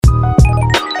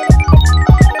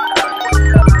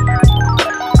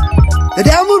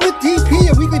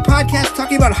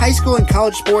high school and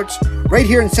college sports right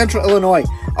here in Central Illinois.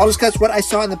 I'll discuss what I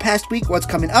saw in the past week, what's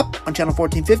coming up on Channel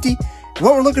 1450, and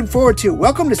what we're looking forward to.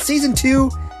 Welcome to Season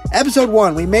 2, Episode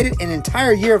 1. We made it an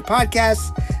entire year of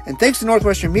podcasts, and thanks to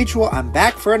Northwestern Mutual, I'm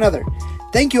back for another.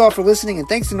 Thank you all for listening, and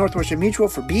thanks to Northwestern Mutual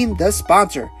for being the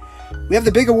sponsor. We have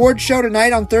the big awards show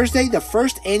tonight on Thursday, the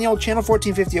first annual Channel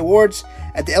 1450 Awards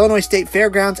at the Illinois State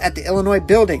Fairgrounds at the Illinois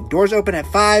Building. Doors open at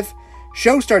 5.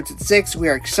 Show starts at 6. We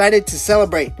are excited to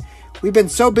celebrate. We've been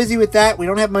so busy with that, we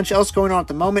don't have much else going on at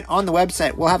the moment on the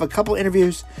website. We'll have a couple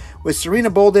interviews with Serena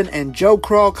Bolden and Joe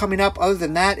Kroll coming up. Other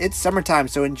than that, it's summertime,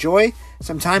 so enjoy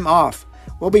some time off.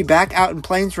 We'll be back out in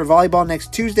Plains for volleyball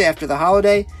next Tuesday after the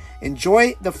holiday.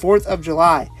 Enjoy the 4th of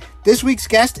July. This week's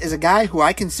guest is a guy who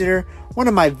I consider one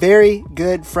of my very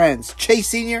good friends, Chase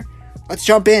Sr. Let's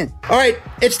jump in. All right,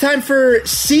 it's time for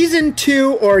Season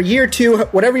 2 or Year 2,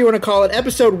 whatever you want to call it,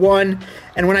 Episode 1.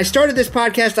 And when I started this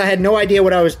podcast, I had no idea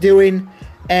what I was doing,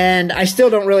 and I still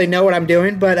don't really know what I'm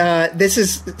doing, but this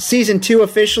is Season 2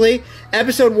 officially.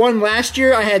 Episode 1 last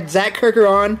year, I had Zach Kirker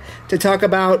on to talk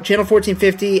about Channel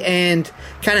 1450 and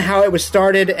kind of how it was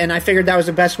started, and I figured that was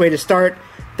the best way to start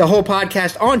the whole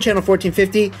podcast on Channel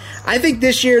 1450. I think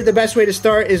this year the best way to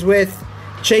start is with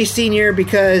Chase Sr.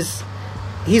 because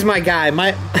he's my guy.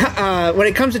 When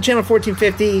it comes to Channel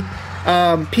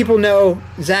 1450, people know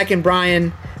Zach and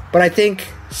Brian, but I think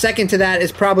second to that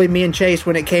is probably me and Chase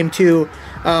when it came to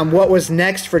what was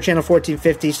next for Channel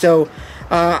 1450. So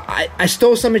I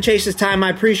stole some of Chase's time. I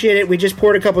appreciate it. We just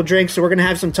poured a couple drinks, so we're going to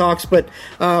have some talks. But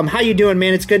how you doing,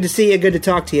 man? It's good to see you. Good to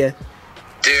talk to you.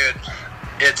 Dude,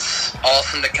 it's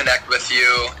awesome to connect with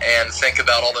you and think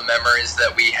about all the memories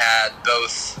that we had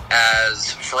both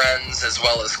as friends as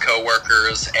well as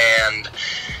coworkers, and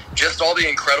just all the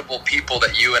incredible people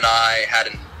that you and I had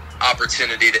an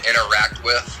opportunity to interact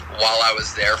with while I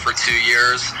was there for 2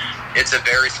 years. It's a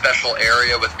very special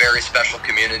area with very special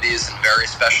communities and very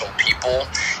special people,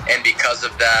 and because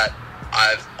of that,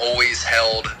 I've always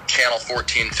held Channel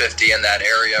 1450 in that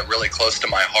area really close to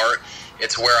my heart.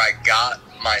 It's where I got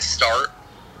my start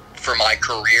for my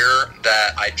career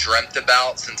that I dreamt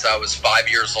about since I was 5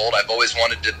 years old. I've always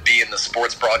wanted to be in the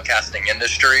sports broadcasting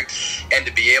industry, and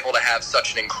to be able to have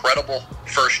such an incredible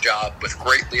first job with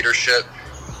great leadership,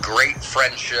 great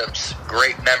friendships,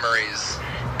 great memories,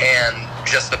 and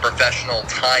just the professional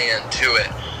tie-in to it.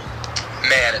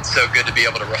 Man, it's so good to be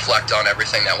able to reflect on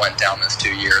everything that went down this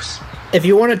 2 years. If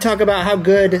you want to talk about how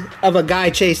good of a guy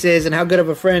Chase is and how good of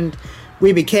a friend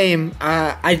we became,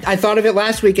 I thought of it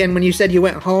last weekend when you said you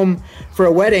went home for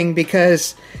a wedding,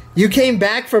 because you came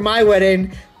back for my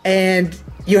wedding and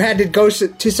you had to go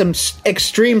to some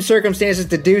extreme circumstances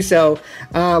to do so.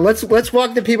 Let's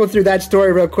walk the people through that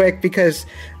story real quick, because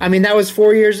I mean that was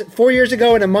 4 years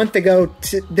ago and a month ago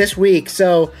this week,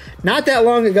 so not that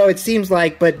long ago it seems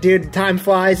like, but dude, time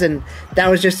flies, and that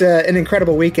was just an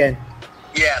incredible weekend.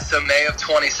 Yeah, so May of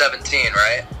 2017,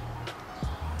 right?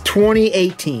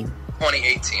 2018.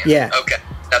 2018. Yeah. Okay.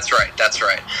 That's right.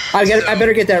 I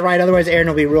better get that right, otherwise Aaron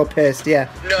will be real pissed. Yeah.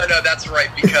 No, that's right,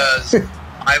 because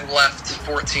I left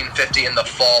 1450 in the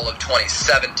fall of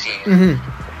 2017,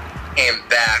 came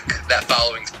back that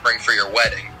following spring for your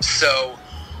wedding. So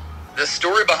the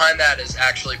story behind that is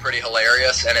actually pretty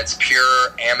hilarious, and it's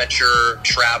pure amateur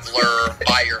traveler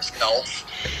by yourself.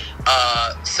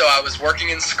 So I was working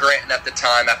in Scranton at the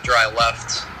time after I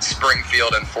left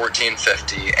Springfield in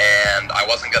 1450, and I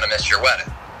wasn't going to miss your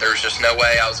wedding. There was just no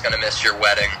way I was going to miss your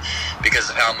wedding because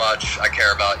of how much I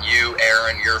care about you,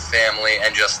 Aaron, your family,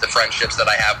 and just the friendships that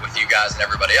I have with you guys and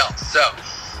everybody else. So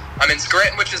I'm in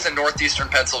Scranton, which is in northeastern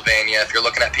Pennsylvania. If you're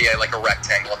looking at PA like a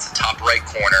rectangle, it's the top right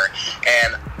corner.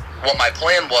 And what my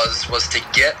plan was to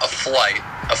get a flight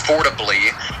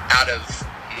affordably out of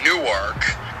Newark,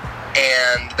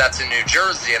 and that's in New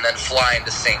Jersey, and then fly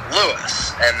into St.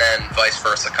 Louis, and then vice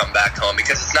versa, come back home,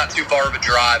 because it's not too far of a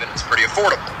drive and it's pretty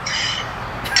affordable.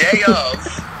 Day of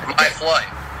my flight,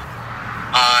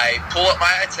 I pull up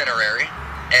my itinerary,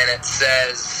 and it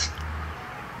says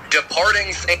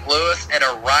departing St. Louis and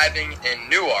arriving in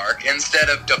Newark instead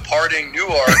of departing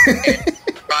Newark and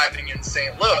arriving in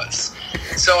St. Louis.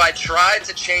 So I tried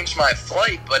to change my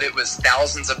flight, but it was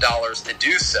thousands of dollars to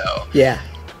do so. Yeah.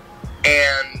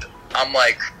 And I'm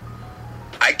like,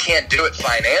 I can't do it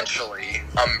financially.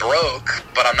 I'm broke,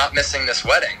 but I'm not missing this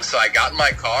wedding. So I got in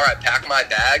my car, I packed my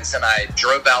bags, and I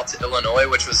drove out to Illinois,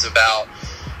 which was about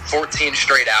 14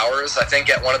 straight hours. I think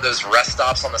at one of those rest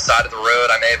stops on the side of the road,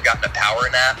 I may have gotten a power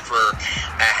nap for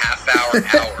a half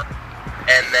hour.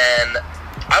 And then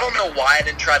I don't know why I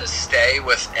didn't try to stay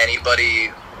with anybody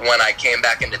when I came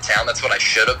back into town. That's what I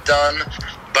should have done.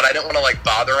 but I didn't want to like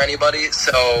bother anybody,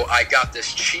 so I got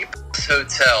this cheap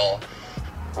hotel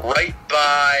right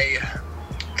by,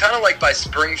 kind of like by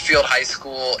Springfield High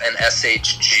School and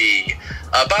SHG,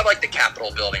 by like the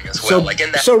Capitol building as well. So, like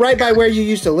in that. So right by where you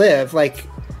used to live, like.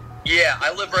 Yeah,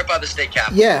 I live right by the state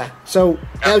capitol. Yeah, so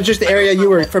that was just the area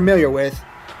you were familiar with.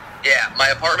 Yeah, my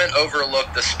apartment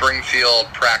overlooked the Springfield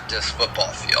practice football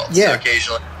field. Yeah. So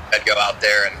occasionally I'd go out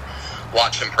there and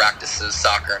watch them practices,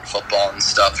 soccer and football and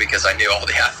stuff, because I knew all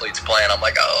the athletes playing. I'm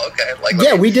like, oh, okay. Like,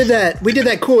 yeah, we did that. We did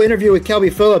that cool interview with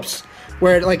Kelby Phillips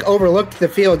where it like overlooked the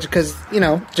fields because,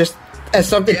 just as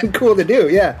something cool to do.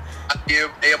 Yeah. I'd be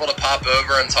able to pop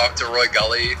over and talk to Roy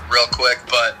Gully real quick,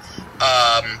 but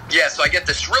so I get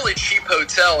this really cheap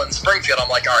hotel in Springfield. I'm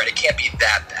like, all right, it can't be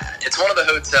that bad. It's one of the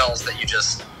hotels that you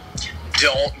just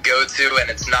don't go to, and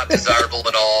it's not desirable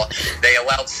at all. They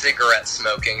allowed cigarette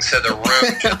smoking, so the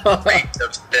room just reeked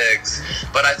of cigs.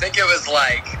 But I think it was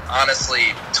like,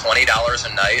 honestly,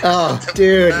 $20 a night. Oh,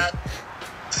 dude. Like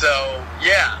that. So,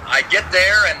 yeah, I get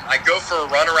there, and I go for a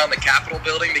run around the Capitol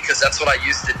building because that's what I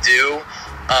used to do.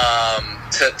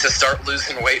 To start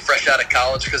losing weight fresh out of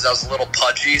college because I was a little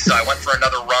pudgy, so I went for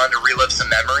another run to relive some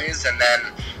memories, and then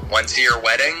went to your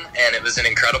wedding, and it was an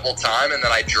incredible time, and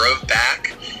then I drove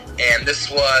back, and this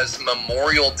was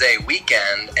Memorial Day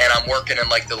weekend, and I'm working in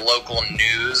like the local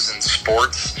news and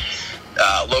sports,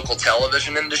 local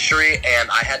television industry, and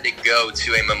I had to go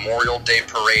to a Memorial Day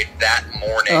parade that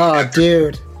morning. Oh,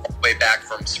 dude. Way back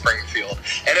from Springfield,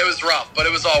 and it was rough, but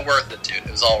it was all worth it, dude.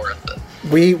 It was all worth it.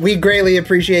 We greatly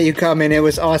appreciate you coming. It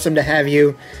was awesome to have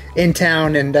you in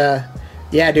town, and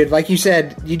yeah, dude, like you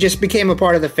said, you just became a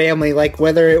part of the family. Like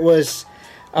whether it was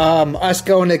us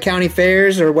going to county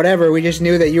fairs or whatever, we just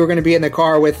knew that you were going to be in the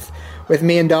car with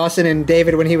me and Dawson and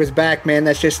David when he was back. Man,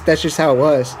 that's just how it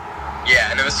was.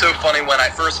 Yeah, and it was so funny when I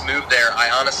first moved there. I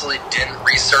honestly didn't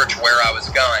research where I was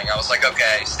going. I was like,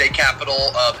 okay, state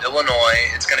capital of Illinois.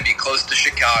 It's going to be close to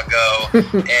Chicago,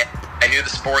 and I knew the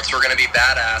sports were going to be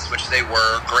badass, which they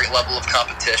were. Great level of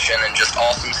competition and just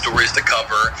awesome stories to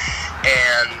cover.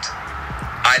 And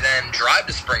I then drive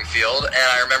to Springfield, and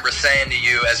I remember saying to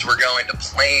you as we're going to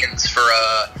Plains for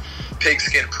a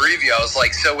pigskin preview, I was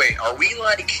like, so wait, are we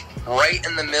like right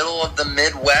in the middle of the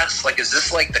Midwest? Like, is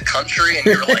this like the country? And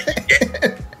you're like,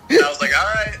 yeah. And I was like, all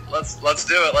right, let's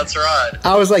do it. Let's ride.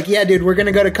 I was like, yeah, dude, we're going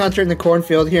to go to concert in the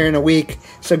cornfield here in a week,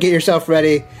 so get yourself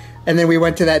ready. And then we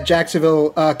went to that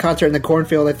Jacksonville concert in the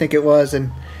cornfield, I think it was,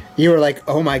 and you were like,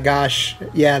 oh my gosh,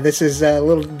 yeah, this is a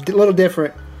little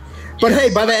different. But yes.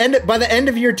 Hey, by the end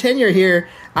of your tenure here,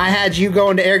 I had you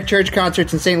going to Eric Church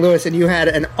concerts in St. Louis, and you had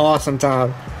an awesome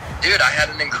time. Dude, I had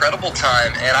an incredible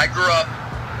time, and I grew up,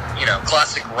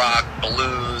 classic rock,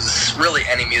 blues, really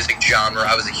any music genre.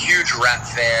 I was a huge rap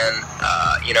fan,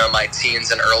 my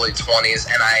teens and early 20s,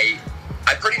 and I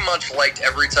pretty much liked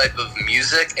every type of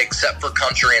music except for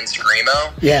country and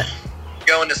screamo. Yeah.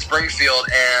 Going to Springfield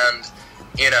and,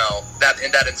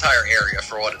 that entire area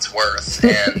for what it's worth,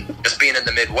 and just being in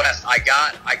the Midwest, I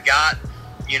got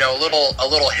a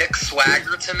little hick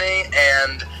swagger to me,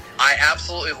 and I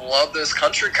absolutely love those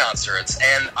country concerts,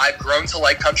 and I've grown to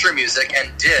like country music,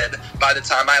 and did by the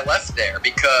time I left there,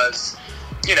 because,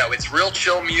 it's real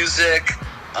chill music.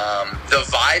 The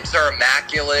vibes are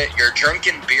immaculate. You're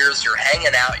drinking beers, you're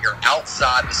hanging out, you're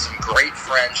outside with some great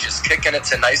friends, just kicking it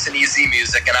to nice and easy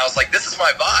music, and I was like, this is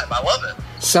my vibe. I love it.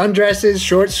 Sundresses,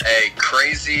 shorts. Hey,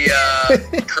 crazy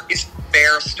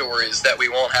bear stories that we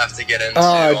won't have to get into.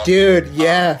 Oh, dude,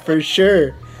 yeah, for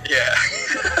sure. Yeah.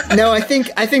 No, I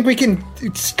think we can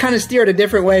kind of steer it a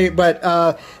different way, but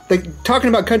talking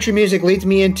about country music leads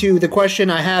me into the question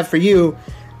I have for you.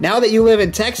 Now that you live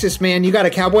in Texas, man, you got a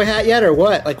cowboy hat yet, or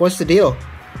what? Like, what's the deal?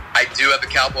 I do have a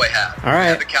cowboy hat. All right. I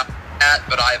have a cowboy hat,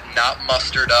 but I have not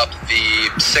mustered up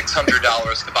the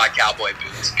 $600 to buy cowboy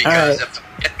boots, because if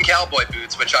I'm getting cowboy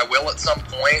boots, which I will at some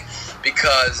point,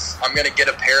 because I'm going to get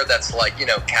a pair that's like,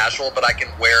 casual, but I can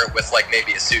wear it with like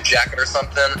maybe a suit jacket or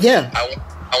something. Yeah.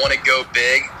 I want to go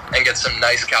big and get some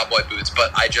nice cowboy boots, but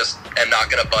I just am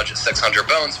not going to budget 600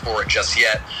 bones for it just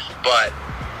yet, but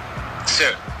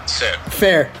soon.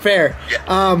 Fair.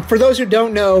 Yeah. For those who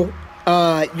don't know,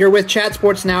 you're with Chat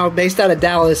Sports now, based out of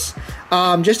Dallas.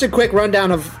 Just a quick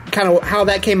rundown of kind of how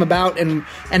that came about and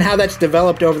how that's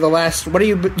developed over the last.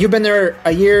 You've been there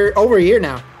over a year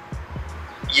now.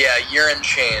 Yeah, year and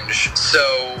change.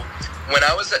 So when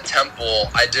I was at Temple,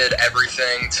 I did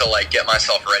everything to like get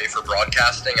myself ready for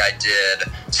broadcasting. I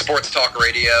did sports talk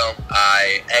radio.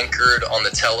 I anchored on the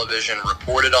television,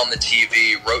 reported on the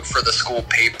TV, wrote for the school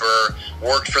paper,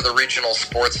 worked for the regional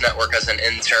sports network as an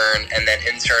intern, and then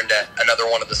interned at another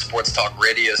one of the sports talk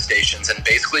radio stations, and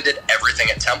basically did everything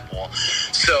at Temple.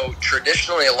 So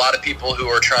traditionally, a lot of people who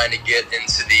are trying to get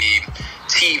into the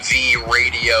TV,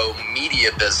 radio,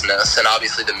 media business, and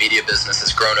obviously the media business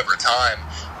has grown over time,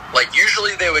 like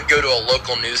usually they would go to a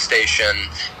local news station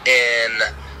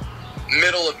in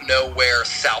middle of nowhere,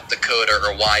 South Dakota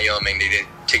or Wyoming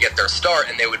to get their start,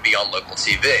 and they would be on local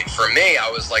TV. For me, I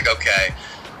was like, okay,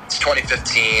 it's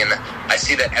 2015. I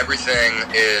see that everything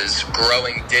is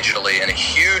growing digitally in a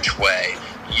huge way.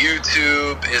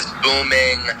 YouTube is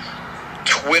booming.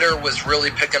 Twitter was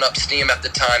really picking up steam at the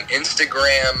time.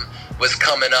 Instagram was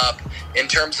coming up in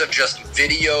terms of just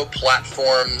video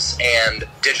platforms and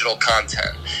digital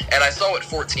content. And I saw what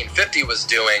 1450 was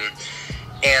doing,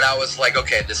 and I was like,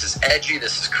 okay, this is edgy,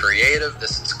 this is creative,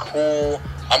 this is cool.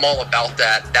 I'm all about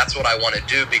that. That's what I want to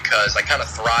do, because I kind of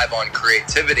thrive on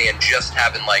creativity and just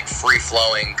having like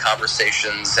free-flowing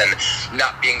conversations and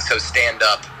not being so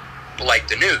stand-up like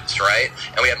the news, right?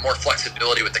 And we had more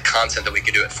flexibility with the content that we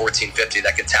could do at 1450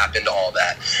 that could tap into all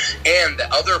that. And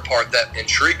the other part that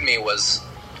intrigued me was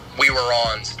we were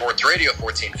on sports radio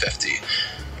 1450,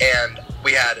 and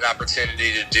we had an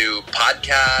opportunity to do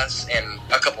podcasts and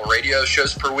a couple radio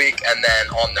shows per week. And then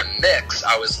on the mix,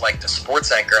 I was like the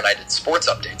sports anchor, and I did sports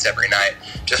updates every night.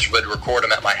 Just would record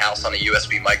them at my house on a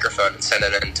USB microphone and send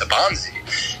it into Bonzi.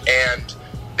 And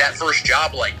that first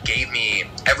job like gave me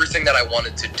everything that I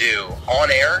wanted to do on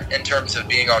air in terms of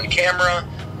being on camera,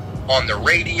 on the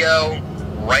radio,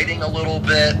 writing a little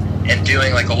bit, and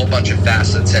doing like a whole bunch of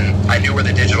facets. And I knew where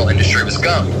the digital industry was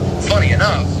going. Funny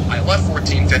enough, I left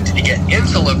 1450 to get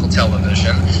into local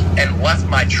television and left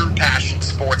my true passion,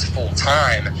 sports, full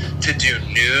time to do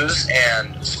news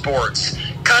and sports.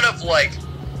 Kind of like,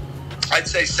 I'd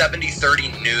say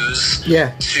 70-30 news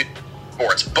to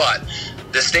sports. But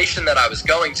the station that I was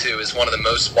going to is one of the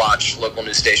most watched local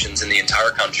news stations in the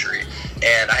entire country.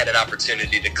 And I had an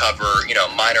opportunity to cover,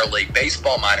 minor league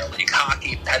baseball, minor league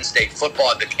hockey, Penn State football.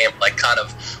 I became like kind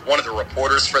of one of the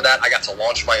reporters for that. I got to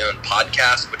launch my own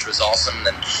podcast, which was awesome,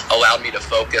 and allowed me to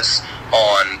focus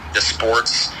on the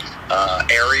sports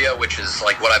area, which is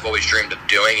like what I've always dreamed of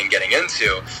doing and getting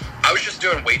into. I was just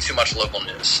doing way too much local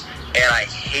news, and I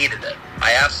hated it.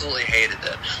 I absolutely hated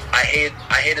it. I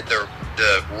hated the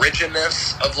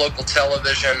rigidness of local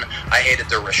television. I hated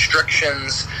the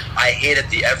restrictions. I hated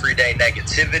the everyday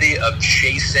negativity of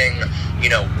chasing,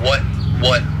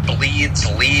 what bleeds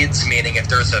leads, meaning if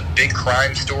there's a big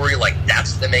crime story, like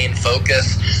that's the main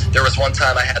focus. There was one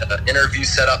time I had an interview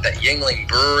set up at Yuengling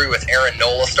Brewery with Aaron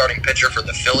Nola, starting pitcher for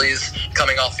the Phillies,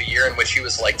 coming off a year in which he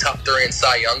was like top 3 in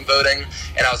Cy Young voting,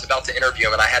 and I was about to interview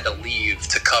him, and I had to leave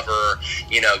to cover,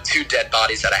 2 dead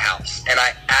bodies at a house, and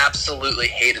I absolutely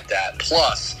hated that.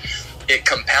 Plus, it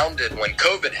compounded when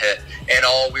COVID hit, and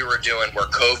all we were doing were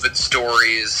COVID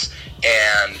stories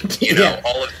and,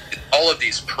 all of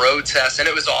these protests, and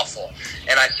it was awful.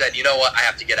 And I said, you know what, I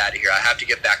have to get out of here. I have to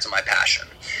get back to my passion.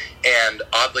 And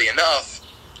oddly enough,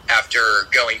 after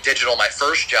going digital my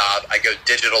first job, I go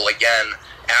digital again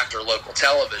after local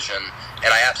television,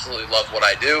 and I absolutely love what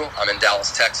I do. I'm in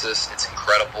Dallas, Texas. It's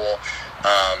incredible.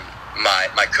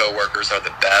 My coworkers are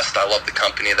the best. I love the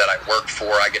company that I work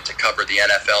for. I get to cover the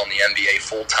NFL and the NBA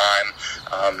full time.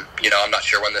 I'm not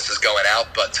sure when this is going out,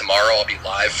 but tomorrow I'll be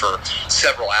live for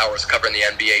several hours covering the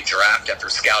NBA draft after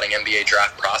scouting NBA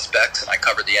draft prospects. And I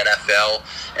cover the NFL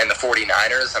and the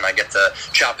 49ers, and I get to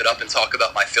chop it up and talk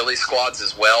about my Philly squads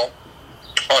as well,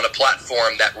 on a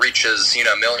platform that reaches,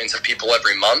 millions of people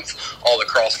every month all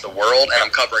across the world. And I'm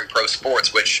covering pro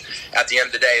sports, which at the end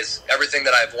of the day is everything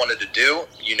that I've wanted to do.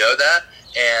 You know that.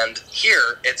 And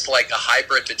here it's like a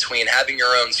hybrid between having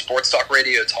your own sports talk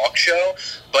radio talk show,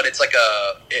 but it's like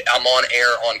I'm on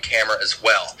air, on camera as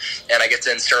well. And I get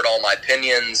to insert all my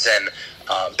opinions and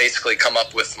basically come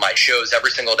up with my shows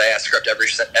every single day. I script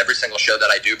every single show that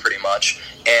I do pretty much.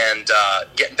 And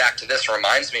getting back to this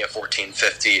reminds me of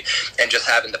 1450 and just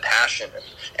having the passion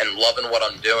and loving what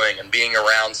I'm doing and being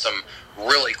around some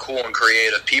really cool and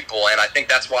creative people. And I think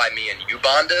that's why me and you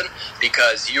bonded,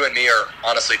 because you and me are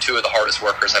honestly 2 of the hardest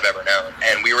workers I've ever known.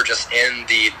 And we were just in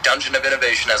the dungeon of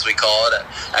innovation, as we call it,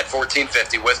 at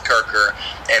 1450 with Kirker.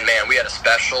 And man, we had a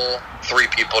special 3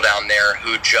 people down there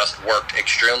who just worked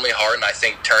extremely hard, and I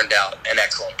think turned out an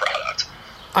excellent product.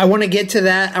 I want to get to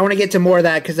that. I want to get to more of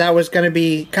that, because that was going to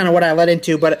be kind of what I led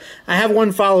into. But I have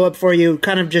one follow-up for you,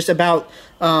 kind of just about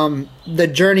the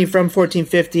journey from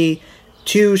 1450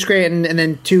 to Scranton and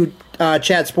then to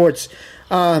Chat Sports.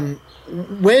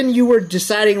 When you were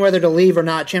deciding whether to leave or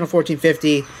not Channel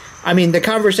 1450, I mean, the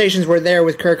conversations were there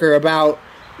with Kirker about,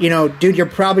 dude, you're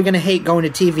probably going to hate going to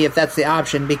TV if that's the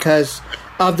option because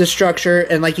of the structure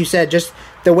and, like you said, just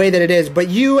the way that it is. But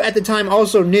you at the time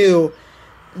also knew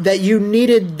that you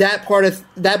needed that part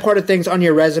of things on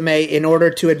your resume in order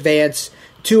to advance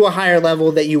to a higher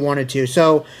level that you wanted to.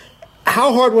 So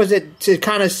how hard was it to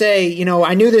kind of say,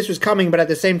 I knew this was coming, but at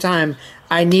the same time,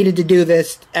 I needed to do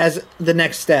this as the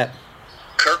next step?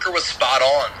 Kirker was spot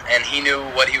on, and he knew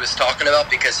what he was talking about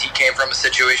because he came from a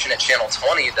situation at Channel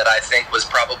 20 that I think was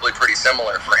probably pretty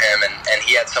similar for him, and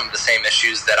he had some of the same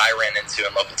issues that I ran into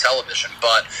in local television.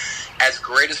 But as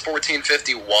great as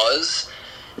 1450 was,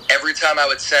 every time I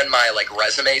would send my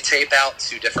resume tape out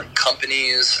to different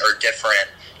companies or different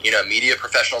media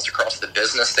professionals across the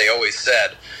business, they always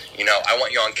said, I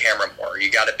want you on camera more.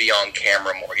 You got to be on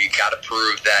camera more. You got to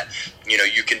prove that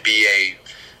you can be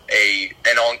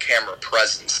an on-camera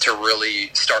presence to really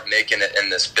start making it in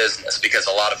this business, because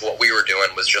a lot of what we were doing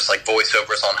was just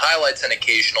voiceovers on highlights and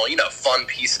occasional fun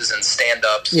pieces and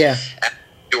stand-ups at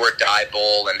Do or Die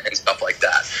Bowl and stuff like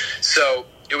that. So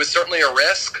it was certainly a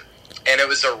risk, and it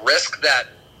was a risk that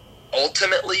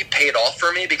ultimately paid off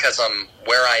for me because I'm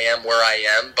where I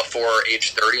am before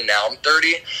age 30. Now I'm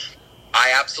 30.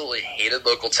 I absolutely hated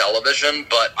local television,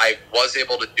 but I was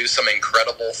able to do some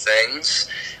incredible things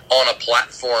on a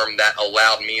platform that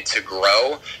allowed me to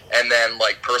grow. And then,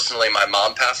 personally, my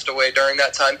mom passed away during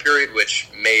that time period, which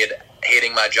made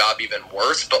hating my job even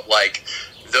worse. But,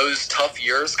 those tough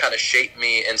years kind of shaped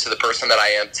me into the person that I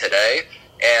am today.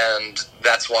 And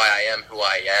that's why I am who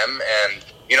I am. And,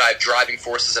 I have driving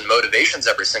forces and motivations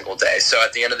every single day. So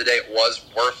at the end of the day, it was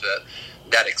worth it,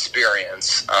 that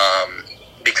experience.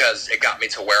 Because it got me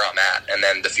to where I'm at, and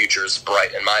then the future is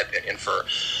bright, in my opinion, for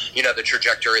the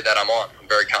trajectory that I'm on. I'm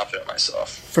very confident in myself.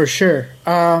 For sure.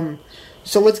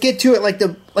 So let's get to it.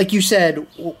 Like you said,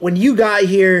 when you got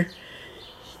here,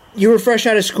 you were fresh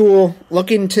out of school,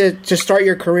 looking to start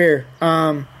your career.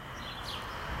 I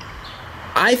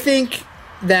think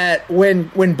that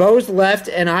when Bose left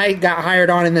and I got hired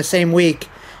on in the same week,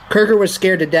 Kirker was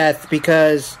scared to death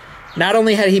because not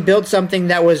only had he built something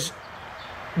that was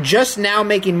just now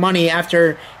making money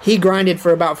after he grinded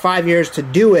for about 5 years to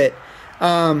do it,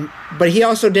 but he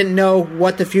also didn't know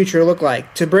what the future looked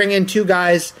like. To bring in two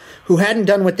guys who hadn't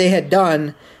done what they had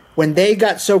done, when they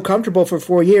got so comfortable for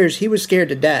 4 years, he was scared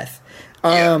to death.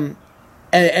 And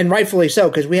rightfully so,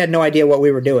 because we had no idea what we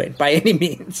were doing by any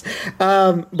means.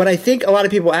 But I think a lot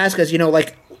of people ask us,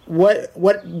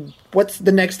 what's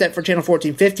the next step for Channel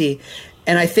 1450?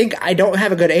 And I think I don't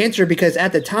have a good answer because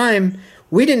at the time,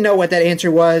 we didn't know what that answer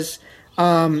was,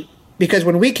 because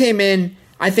when we came in,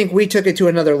 I think we took it to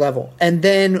another level. And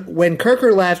then when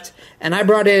Kirker left and I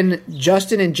brought in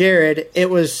Justin and Jared,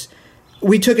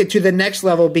 we took it to the next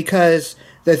level because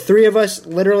the three of us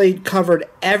literally covered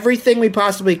everything we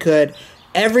possibly could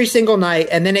every single night.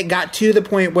 And then it got to the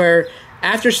point where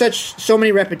after so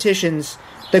many repetitions,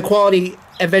 the quality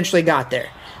eventually got there.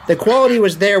 The quality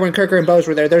was there when Kirker and Bose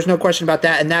were there. There's no question about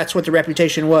that. And that's what the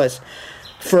reputation was.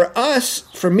 For us,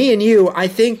 for me and you, I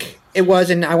think it was,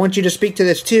 and I want you to speak to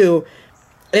this too,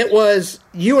 it was,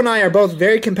 you and I are both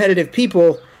very competitive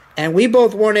people, and we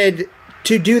both wanted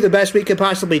to do the best we could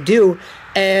possibly do.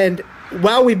 And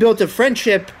while we built a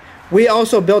friendship, we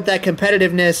also built that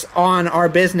competitiveness on our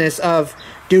business of,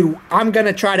 dude, I'm going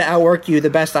to try to outwork you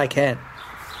the best I can.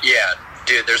 Yeah,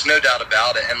 dude, there's no doubt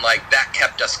about it. And that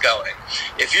kept us going.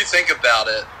 If you think about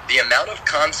it, the amount of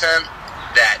content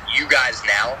that you guys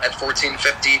now at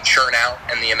 1450 churn out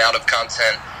and the amount of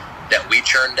content that we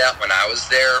churned out when I was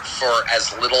there for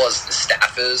as little as the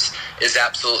staff is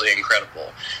absolutely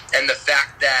incredible. And the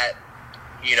fact that,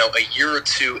 a year or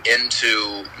two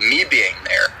into me being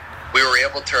there, we were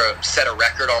able to set a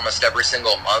record almost every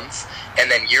single month, and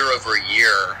then year over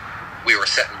year, we were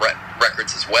setting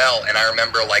records as well. And I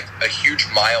remember a huge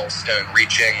milestone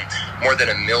reaching more than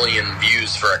 1 million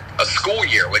views for a school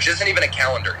year, which isn't even a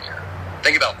calendar year.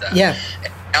 Think about that. Yeah.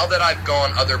 Now that I've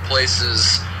gone other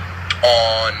places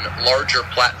on larger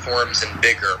platforms and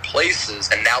bigger places,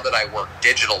 and now that I work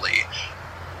digitally,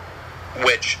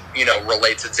 which,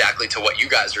 relates exactly to what you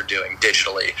guys are doing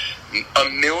digitally,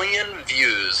 1 million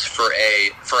views for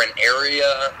an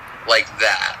area like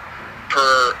that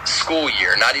per school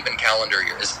year, not even calendar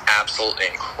year, is absolutely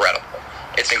incredible.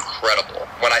 It's incredible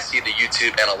when I see the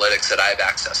YouTube analytics that I have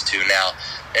access to now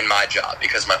in my job,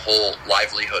 because my whole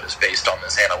livelihood is based on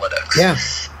this analytics. Yeah.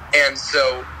 And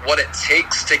so what it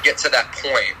takes to get to that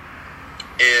point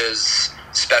is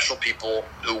special people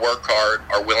who work hard,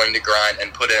 are willing to grind,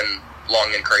 and put in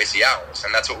long and crazy hours,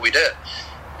 and that's what we did.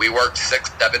 We worked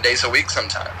 6-7 days a week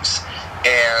sometimes,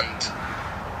 and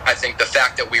I think the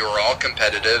fact that we were all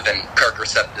competitive and Kirker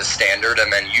set the standard,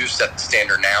 and then you set the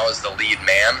standard now as the lead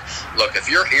man. Look, if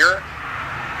you're here,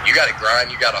 you got to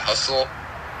grind, you got to hustle.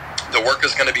 The work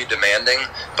is going to be demanding,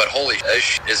 but holy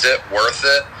fish, is it worth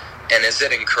it? And is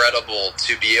it incredible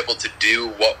to be able to do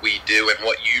what we do and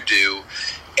what you do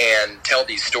and tell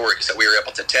these stories that we were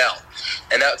able to tell?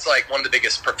 And that's like one of the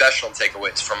biggest professional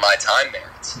takeaways from my time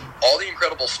there. It's all the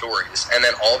incredible stories and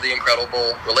then all the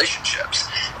incredible relationships.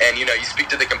 And, you know, you speak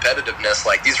to the competitiveness,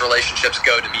 like these relationships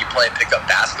go to me playing pickup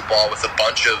basketball with a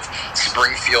bunch of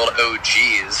Springfield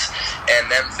OGs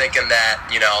and them thinking that,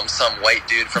 you know, I'm some white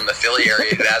dude from the Philly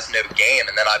area who has no game,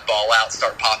 and then I ball out,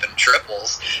 start popping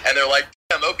triples, and they're like,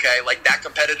 I'm okay, like that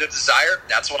competitive desire,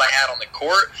 that's what I had on the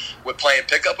court with playing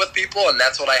pickup with people, and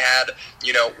that's what I had,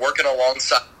 you know, working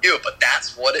alongside you. But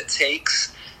that's what it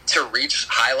takes to reach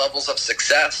high levels of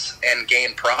success and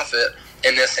gain profit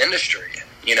in this industry.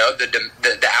 You know,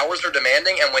 the hours are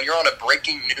demanding, and when you're on a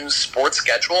breaking news sports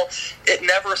schedule, it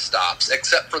never stops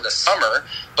except for the summer.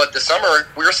 But the summer,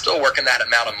 we're still working that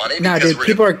amount of money. No, dude,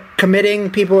 people are committing,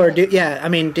 people are, I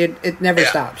mean, dude, it never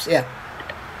stops, You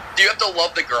have to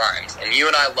love the grind, and you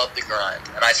and I love the grind,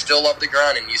 and I still love the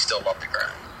grind, and you still love the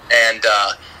grind. And,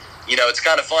 you know, it's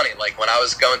kind of funny, like when I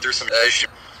was going through some issues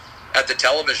at the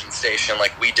television station,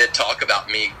 like we did talk about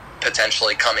me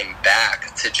potentially coming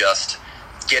back to just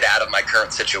get out of my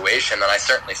current situation, and I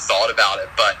certainly thought about it,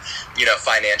 but, you know,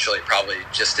 financially it probably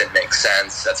just didn't make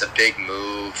sense. That's a big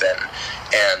move,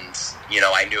 and you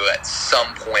know, I knew at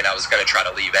some point I was going to try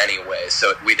to leave anyway,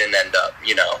 so we didn't end up,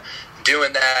 you know,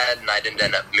 doing that, and I didn't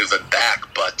end up moving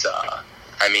back. But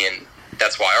I mean,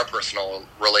 that's why our personal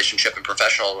relationship and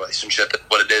professional relationship is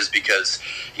what it is, because,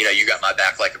 you know, you got my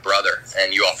back like a brother,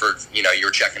 and you offered, you know, you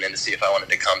were checking in to see if I wanted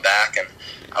to come back, and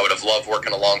I would have loved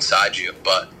working alongside you.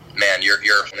 But man, you're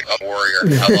a warrior.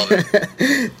 I love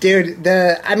it. Dude,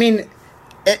 I mean,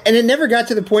 and it never got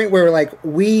to the point where like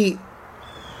we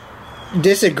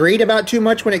disagreed about too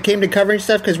much when it came to covering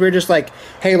stuff, because we were just like,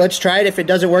 hey, let's try it. If it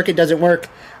doesn't work, it doesn't work.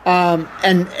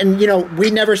 And you know,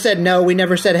 we never said no. We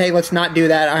never said, hey, let's not do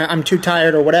that. I'm too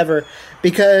tired or whatever.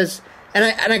 Because, and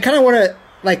I kind of want to,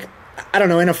 like, I don't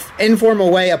know, in an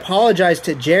informal way, apologize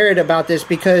to Jared about this,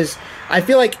 because I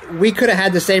feel like we could have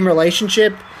had the same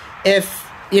relationship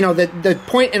if, you know, the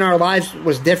point in our lives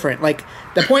was different. Like,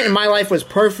 the point in my life was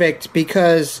perfect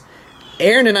because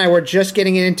Aaron and I were just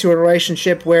getting into a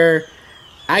relationship where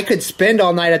I could spend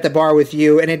all night at the bar with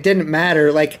you, and it didn't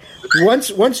matter. Like,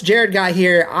 once Jared got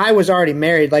here, I was already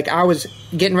married. Like, I was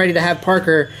getting ready to have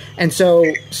Parker, and so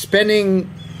spending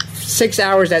 6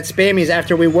 hours at Spammy's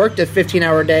after we worked a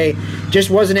 15-hour day just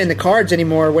wasn't in the cards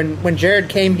anymore when Jared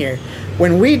came here.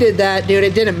 When we did that, dude,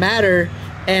 it didn't matter,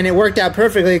 and it worked out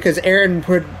perfectly because Aaron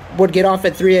would get off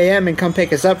at 3 a.m. and come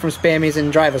pick us up from Spammy's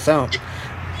and drive us home.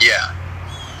 Yeah.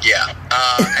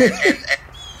 And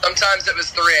sometimes it was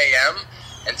 3 a.m.,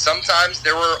 and sometimes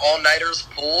there were all-nighters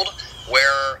pulled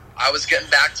where I was getting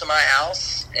back to my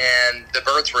house and the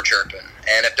birds were chirping.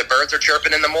 And if the birds are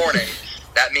chirping in the morning,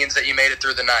 that means that you made it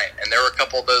through the night. And there were a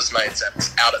couple of those nights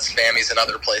out at Spammy's and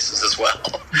other places as well.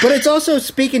 But it's also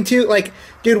speaking to, like,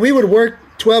 dude, we would work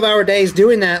 12-hour days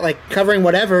doing that, like covering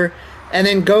whatever, and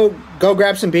then go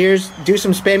grab some beers, do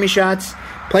some Spammy shots,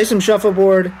 play some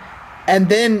shuffleboard, and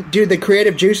then, dude, the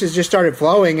creative juices just started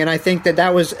flowing. And I think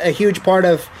that was a huge part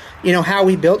of, you know, how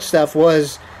we built stuff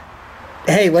was,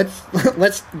 hey, let's,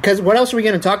 because what else are we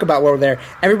going to talk about while we're there?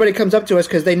 Everybody comes up to us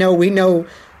because they know we know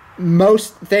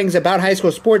most things about high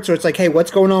school sports, so it's like, hey, what's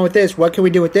going on with this? What can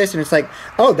we do with this? And it's like,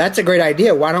 oh, that's a great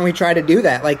idea. Why don't we try to do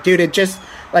that? Like, dude, it just,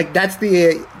 like, that's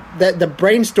the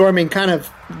brainstorming kind of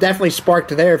definitely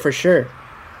sparked there for sure.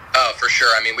 Oh, for sure.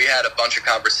 I mean, we had a bunch of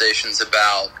conversations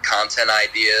about content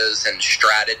ideas and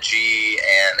strategy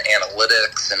and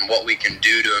analytics and what we can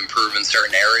do to improve in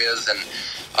certain areas. And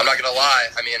I'm not going to lie.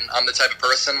 I mean, I'm the type of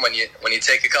person, when you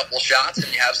take a couple shots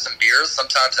and you have some beers,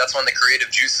 sometimes that's when the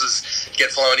creative juices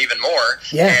get flowing even more.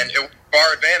 Yeah. And it was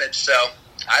our advantage. So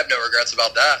I have no regrets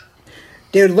about that.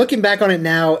 Dude, looking back on it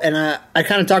now, and I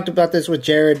kind of talked about this with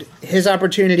Jared, his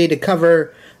opportunity to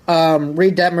cover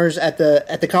Reed Detmers at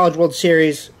the College World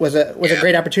Series was a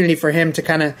great opportunity for him to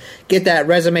kind of get that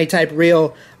resume type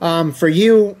reel. For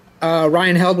you,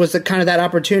 Ryan Held was kind of that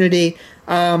opportunity.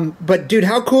 But dude,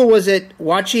 how cool was it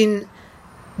watching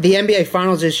the NBA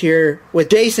Finals this year with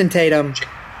Jason Tatum?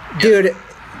 Dude,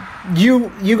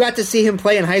 you got to see him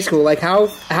play in high school. Like,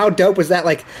 how dope was that?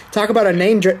 Like, talk about a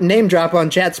name drop on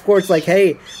Chat Sports. Like,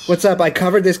 hey, what's up? I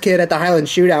covered this kid at the Highland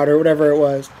Shootout or whatever it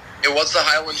was. It was the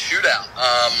Highland Shootout.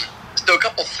 So So a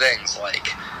couple things, like,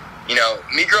 you know,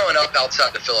 me growing up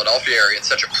outside the Philadelphia area, it's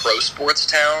such a pro sports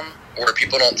town where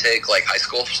people don't take, like, high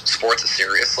school sports as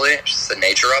seriously. It's just the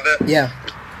nature of it. Yeah.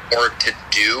 Or to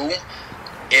do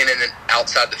in and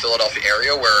outside the Philadelphia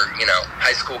area where, you know,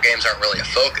 high school games aren't really a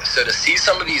focus. So to see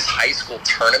some of these high school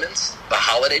tournaments, the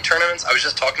holiday tournaments, I was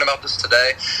just talking about this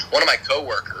today. One of my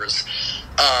coworkers,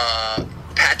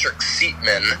 Patrick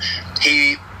Seatman,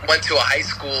 he went to a high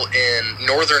school in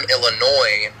northern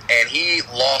Illinois, and he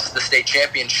lost the state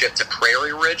championship to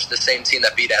Prairie Ridge, the same team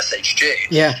that beat SHG.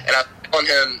 Yeah. And I'm telling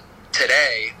him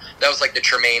today, that was like the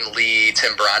Tremaine Lee,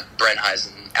 Tim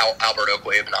Brenheisen, Albert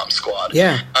Okwuegbunam squad.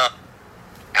 Yeah.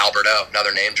 Alberto,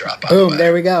 another name drop. Boom,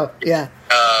 there we go. Yeah.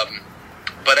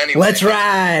 But anyway. Let's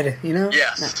ride, you know?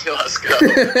 Yes, let's go.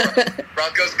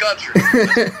 Broncos country.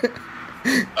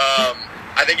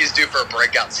 I think he's due for a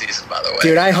breakout season, by the way.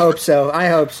 Dude, I hope so.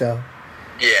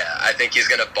 Yeah, I think he's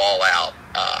going to ball out.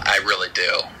 I really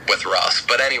do with Russ.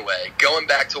 But anyway, going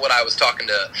back to what I was talking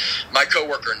to my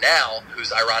coworker now,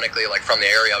 who's ironically like from the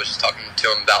area, I was just talking to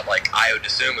him about like Io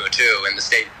DeSumo too in the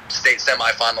state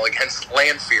semifinal against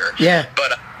Lanphier. Yeah.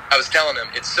 But I was telling him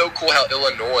it's so cool how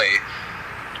Illinois,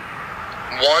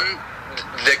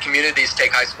 the communities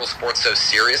take high school sports so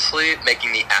seriously,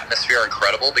 making the atmosphere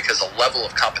incredible because the level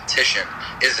of competition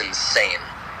is insane.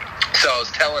 So I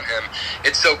was telling him,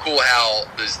 it's so cool how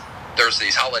there's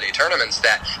these holiday tournaments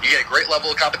that you get a great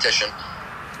level of competition.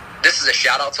 This is a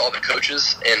shout-out to all the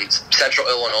coaches in Central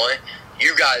Illinois.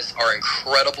 You guys are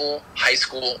incredible high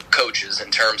school coaches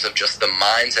in terms of just the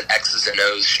minds and X's and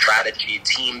O's, strategy,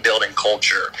 team-building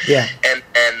culture. Yeah. And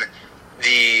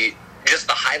just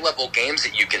the high-level games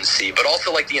that you can see, but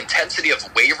also like the intensity of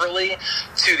Waverly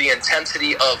to the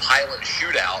intensity of Highland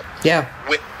Shootout. Yeah.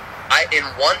 In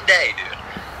one day, dude,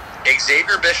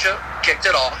 Xavier Bishop kicked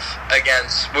it off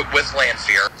with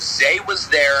Lanphier. Zay was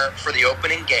there for the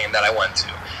opening game that I went to.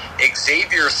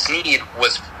 Xavier Sneed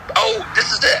was... Oh,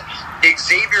 this is it.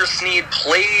 Xavier Sneed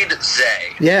played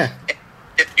Zay. Yeah.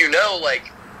 If you know,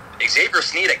 like, Xavier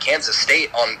Sneed at Kansas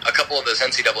State on a couple of those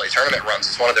NCAA tournament runs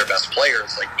is one of their best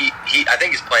players. Like he I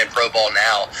think he's playing pro ball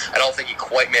now. I don't think he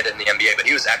quite made it in the NBA, but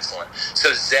he was excellent.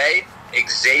 So Zay,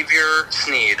 Xavier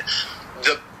Sneed,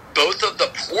 both of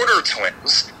the Porter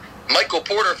twins. Michael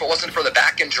Porter, if it wasn't for the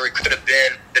back injury, could have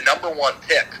been the number one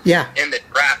pick in the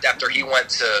draft after he went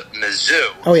to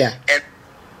Mizzou. Oh, yeah. And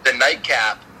the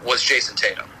nightcap was Jason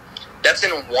Tatum. That's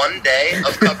in one day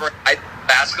of covering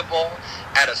basketball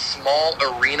at a small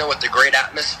arena with a great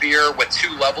atmosphere with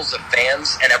 2 levels of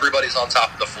fans, and everybody's on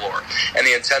top of the floor. And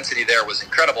the intensity there was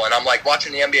incredible. And I'm like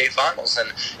watching the NBA Finals,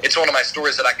 and it's one of my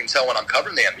stories that I can tell when I'm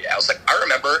covering the NBA. I was like, I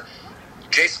remember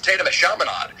Jason Tatum at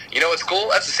Chaminade. You know what's cool?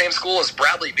 That's the same school as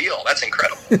Bradley Beal. That's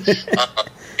incredible.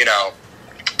 You know,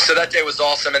 so that day was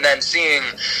awesome. And then seeing,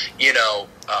 you know,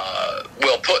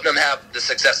 Will Putnam have the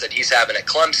success that he's having at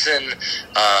Clemson,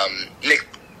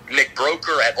 Nick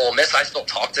Broker at Ole Miss. I still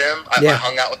talk to him. I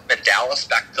hung out with him in Dallas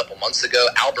back a couple months ago.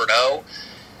 Albert O.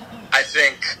 I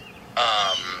think,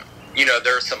 you know,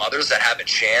 there are some others that have a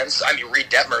chance. I mean, Reed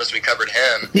Detmers, we covered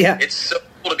him. Yeah. It's so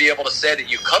cool to be able to say that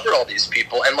you covered all these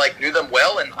people and, like, knew them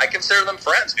well, and I consider them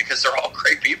friends because they're all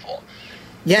great people.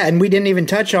 Yeah, and we didn't even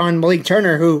touch on Malik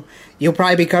Turner, who you'll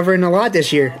probably be covering a lot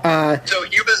this year. So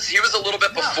he was a little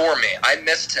bit before me. I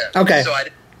missed him. Okay. So I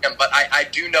didn't see him, but I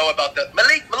do know about the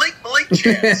Malik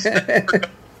chance.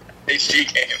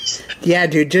 HG games. Yeah,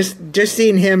 dude, just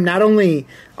seeing him not only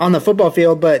on the football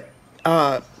field, but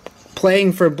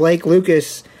playing for Blake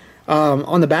Lucas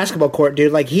on the basketball court,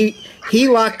 dude. Like he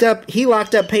locked up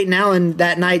Peyton Allen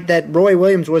that night that Roy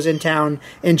Williams was in town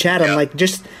in Chatham. Yep. Like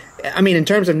just, I mean, in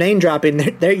terms of name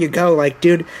dropping, there you go. Like,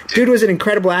 dude was an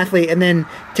incredible athlete, and then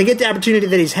to get the opportunity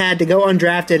that he's had to go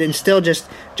undrafted and still just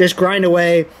grind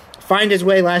away, find his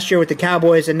way last year with the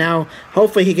Cowboys, and now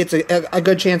hopefully he gets a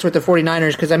good chance with the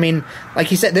 49ers. Because I mean, like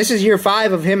he said, this is year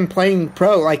 5 of him playing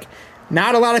pro. Like,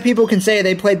 not a lot of people can say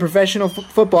they played professional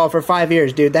football for 5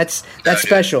 years, dude. That's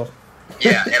special.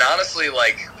 Yeah, and honestly,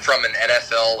 like, from an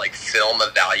NFL, like,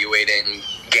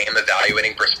 game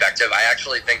evaluating perspective, I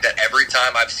actually think that every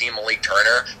time I've seen Malik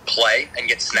Turner play and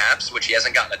get snaps, which he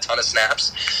hasn't gotten a ton of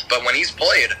snaps, but when he's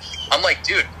played, I'm like,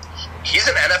 dude, he's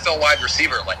an NFL wide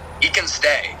receiver. Like, he can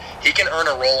stay. He can earn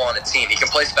a role on a team. He can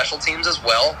play special teams as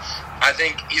well. I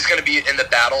think he's going to be in the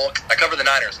battle. I cover the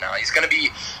Niners now. He's going to be,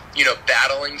 you know,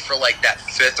 battling for, like, that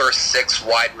 5th or 6th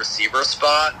wide receiver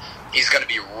spot. He's going to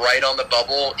be right on the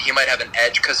bubble. He might have an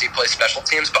edge because he plays special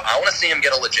teams, but I want to see him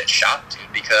get a legit shot, dude,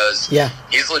 because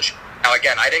he's legit. Now,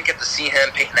 again, I didn't get to see him,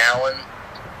 Peyton Allen,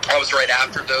 I was right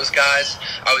after those guys.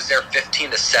 I was there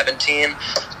 15 to 17, and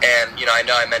I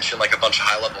know I mentioned like a bunch of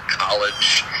high-level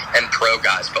college and pro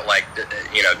guys, but like,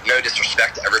 no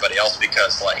disrespect to everybody else,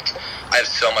 because like I have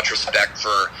so much respect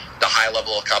for the high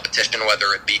level of competition,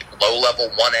 whether it be low level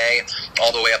 1A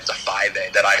all the way up to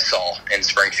 5A that I saw in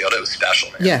Springfield. It was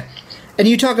special, man. Yeah. And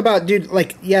you talk about, dude,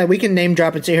 like, yeah, we can name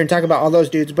drop and sit here and talk about all those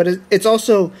dudes, but it's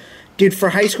also, dude, for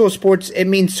high school sports, it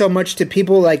means so much to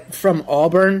people like from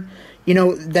Auburn,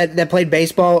 that played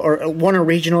baseball or won a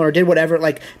regional or did whatever.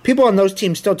 Like, people on those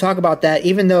teams still talk about that,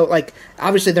 even though, like,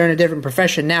 obviously they're in a different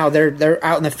profession now. They're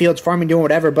out in the fields farming, doing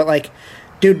whatever, but like,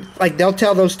 dude, like, they'll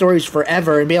tell those stories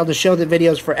forever and be able to show the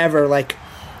videos forever. Like,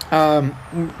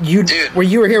 you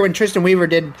were here when Tristan Weaver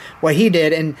did what he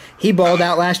did, and he balled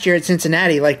out last year at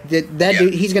Cincinnati. Like, that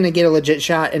dude, he's going to get a legit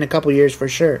shot in a couple years for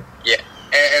sure. Yeah,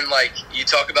 and like, you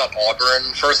talk about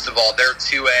Auburn, first of all, their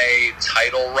 2A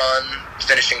title run,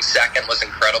 finishing second, was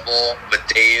incredible with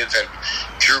Dave and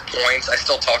Drew Points. I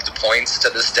still talk to Points to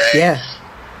this day. Yeah.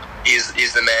 He's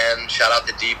the man. Shout out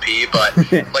to DP. But,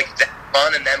 like, that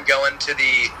run and them going to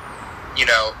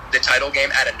the title game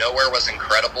out of nowhere was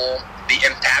incredible. The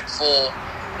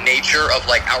impactful nature of,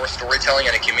 like, our storytelling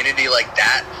in a community like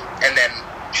that, and then,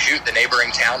 the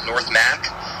neighboring town, North Mac.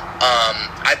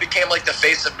 I became, like, the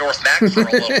face of North Mac for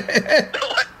a little bit.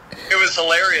 It was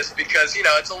hilarious because,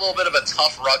 it's a little bit of a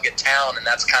tough, rugged town, and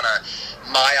that's kind of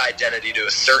my identity to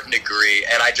a certain degree,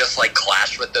 and I just, like,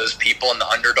 clashed with those people in the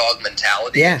underdog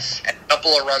mentality. Yeah. And a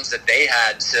couple of runs that they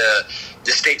had to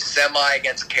the state semi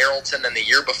against Carrollton, and the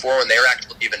year before when they were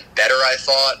actually even better, I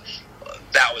thought.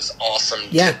 That was awesome to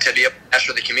be able to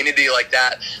measure the community like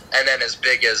that, and then as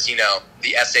big as,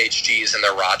 the SHGs and the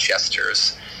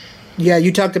Rochesters. Yeah,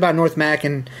 you talked about North Mac,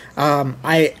 and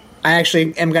I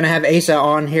actually am going to have Asa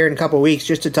on here in a couple of weeks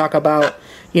just to talk about,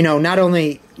 not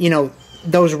only,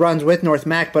 those runs with North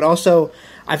Mac, but also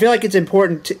I feel like it's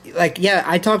important to, like, yeah,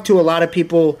 I talk to a lot of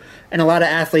people and a lot of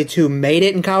athletes who made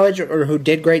it in college or who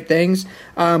did great things,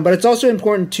 but it's also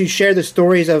important to share the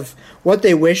stories of what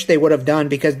they wish they would have done,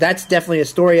 because that's definitely a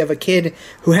story of a kid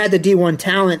who had the D1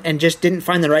 talent and just didn't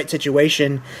find the right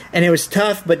situation, and it was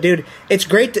tough. But dude, it's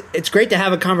great to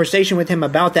have a conversation with him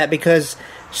about that, because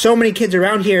so many kids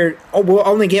around here will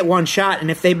only get one shot,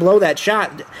 and if they blow that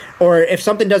shot, or if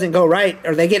something doesn't go right,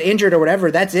 or they get injured or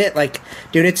whatever, that's it. Like,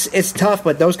 dude, it's tough,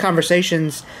 but those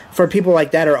conversations for people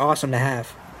like that are awesome to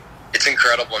have. It's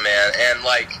incredible, man. And,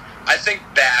 like, I think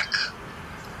back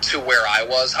to where I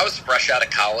was fresh out of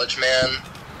college, man.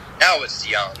 I was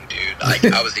young, dude.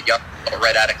 I was a young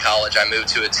right out of college. I moved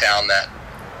to a town that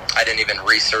I didn't even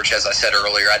research, as I said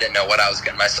earlier. I didn't know what I was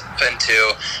getting myself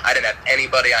into. I didn't have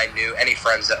anybody I knew, any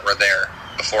friends that were there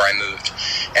before I moved.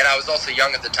 And I was also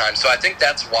young at the time. So I think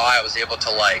that's why I was able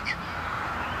to, like,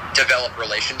 develop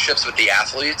relationships with the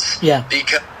athletes. Yeah.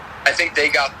 Because I think they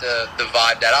got the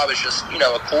vibe that I was just,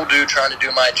 a cool dude trying to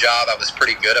do my job. I was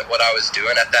pretty good at what I was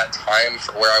doing at that time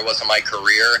for where I was in my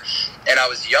career. And I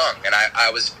was young, and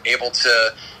I was able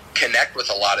to connect with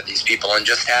a lot of these people and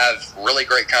just have really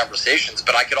great conversations.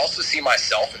 But I could also see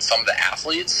myself in some of the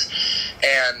athletes,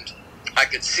 and I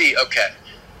could see, okay,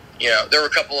 there were a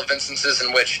couple of instances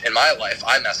in which in my life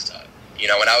I messed up.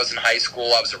 When I was in high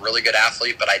school, I was a really good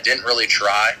athlete, but I didn't really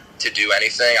try to do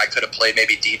anything. I could have played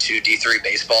maybe D2, D3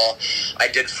 baseball. I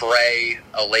did fray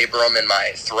a labrum in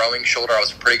my throwing shoulder. I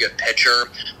was a pretty good pitcher,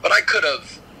 but I could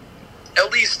have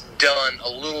at least done a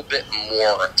little bit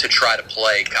more to try to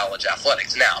play college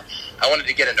athletics. Now, I wanted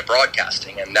to get into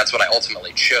broadcasting, and that's what I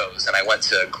ultimately chose, and I went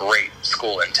to a great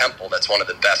school in Temple that's one of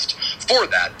the best for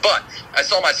that. But I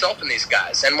saw myself in these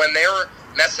guys, and when they were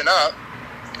messing up,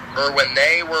 or when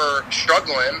they were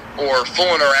struggling or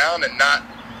fooling around and not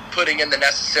putting in the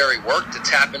necessary work to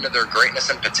tap into their greatness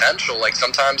and potential, like,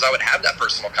 sometimes I would have that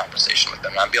personal conversation with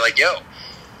them. I'd be like, yo,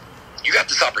 you got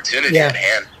this opportunity at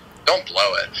hand. Don't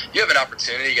blow it. You have an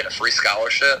opportunity to get a free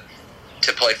scholarship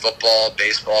to play football,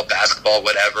 baseball, basketball,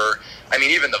 whatever. I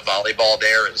mean, even the volleyball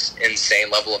there is insane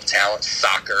level of talent.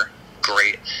 Soccer,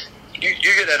 great. You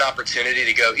get an opportunity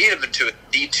to go even to a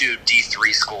D2,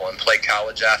 D3 school and play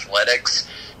college athletics.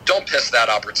 Don't piss that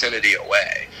opportunity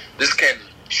away. This can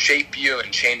shape you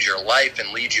and change your life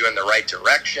and lead you in the right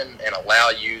direction and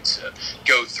allow you to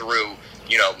go through,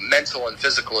 mental and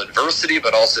physical adversity,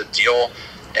 but also deal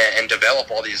and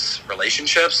develop all these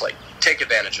relationships. Like, take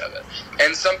advantage of it.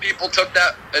 And some people took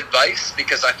that advice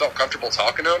because I felt comfortable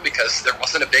talking to them because there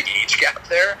wasn't a big age gap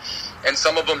there, and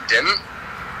some of them didn't.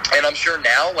 And I'm sure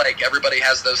now, like, everybody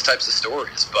has those types of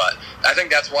stories. But I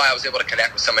think that's why I was able to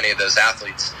connect with so many of those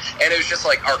athletes. And it was just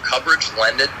like our coverage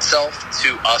lended itself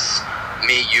to us,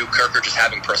 me, you, Kirk, are just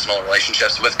having personal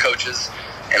relationships with coaches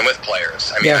and with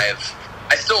players. I mean,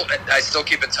 I still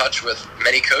keep in touch with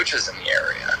many coaches in the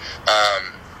area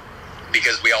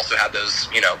because we also have those,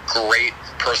 great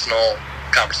personal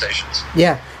conversations.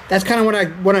 Yeah, that's kind of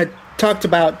what I talked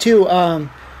about too.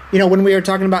 When we were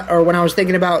talking about, or when I was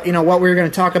thinking about, what we were going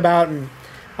to talk about, and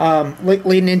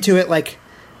leading into it, like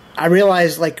I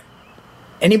realized, like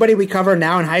anybody we cover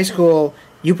now in high school,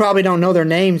 you probably don't know their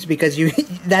names because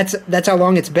that's how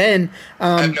long it's been.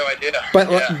 I have no idea.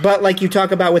 But like you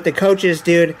talk about with the coaches,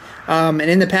 dude, and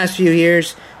in the past few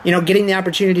years, getting the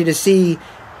opportunity to see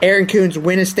Aaron Coons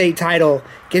win a state title,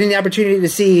 getting the opportunity to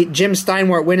see Jim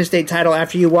Steinwart win a state title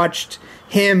after you watched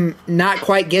him not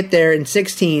quite get there in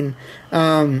 16.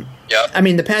 I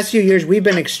mean, the past few years we've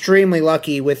been extremely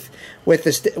lucky with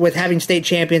having state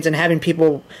champions and having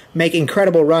people make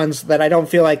incredible runs that I don't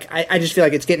feel like I just feel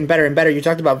like it's getting better and better. You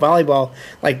talked about volleyball,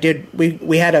 like dude,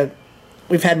 we've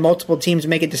had multiple teams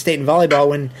make it to state in volleyball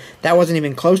when that wasn't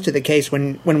even close to the case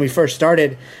when we first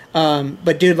started.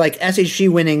 But dude, like SHG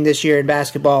winning this year in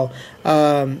basketball,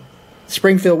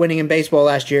 Springfield winning in baseball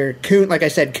last year, like I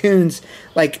said, Coons,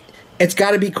 like it's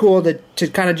got to be cool to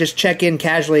kind of just check in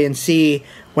casually and see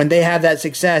when they have that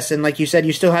success. And like you said,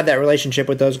 you still have that relationship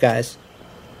with those guys.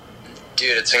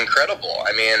 Dude, it's incredible.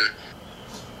 I mean,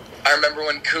 I remember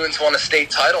when Coons won a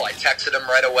state title, I texted him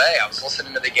right away. I was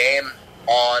listening to the game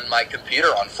on my computer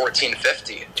on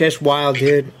 1450. Just wild,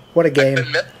 dude. What a game.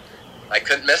 I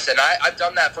couldn't miss it. And I've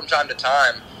done that from time to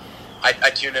time. I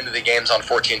tune into the games on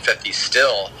 1450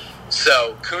 still.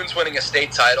 So Coons winning a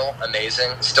state title,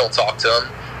 amazing. Still talk to him.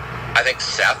 I think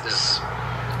Seth is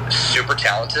super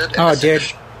talented. Oh, dude.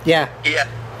 Yeah. He had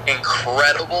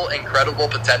incredible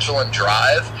potential and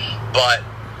drive. But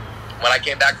when I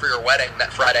came back for your wedding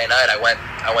that Friday night, I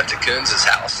went to Coons'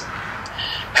 house.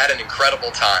 Had an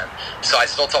incredible time. So I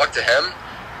still talk to him.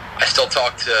 I still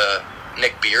talk to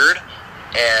Nick Beard.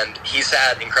 And he's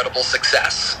had incredible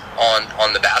success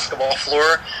on the basketball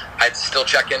floor. I'd still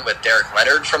check in with Derek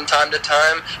Leonard from time to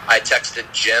time. I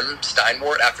texted Jim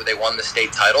Steinwart after they won the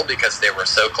state title because they were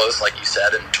so close, like you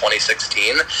said, in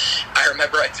 2016. I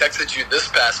remember I texted you this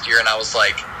past year, and I was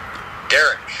like,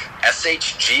 Derek,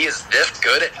 SHG is this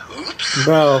good at hoops?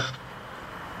 Bro.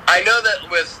 I know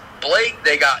that with Blake,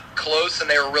 they got close and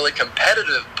they were really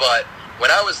competitive, but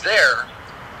when I was there,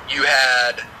 you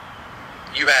had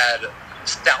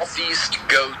Southeast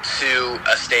go to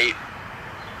a state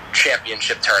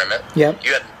championship tournament. Yep.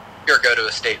 You had Year go to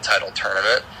a state title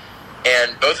tournament,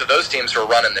 and both of those teams were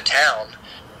running the town.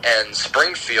 And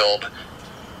Springfield,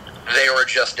 they were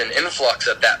just an influx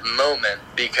at that moment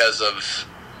because of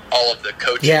all of the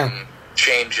coaching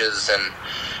changes and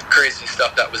crazy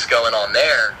stuff that was going on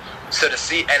there. So to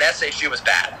see, and SHU was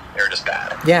bad. They were just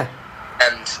bad. Yeah.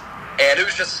 And it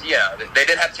was just, they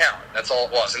did have talent. That's all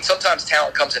it was. And sometimes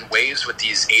talent comes in waves with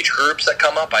these age groups that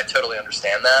come up. I totally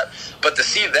understand that. But to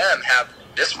see them have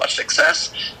this much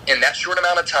success in that short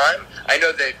amount of time, I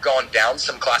know they've gone down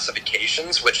some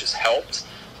classifications, which has helped.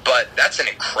 But that's an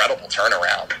incredible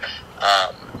turnaround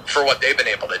for what they've been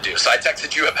able to do. So I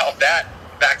texted you about that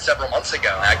back several months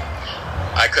ago.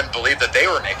 I couldn't believe that they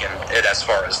were making it as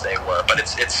far as they were. But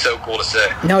it's so cool to see.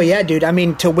 No, yeah, dude. I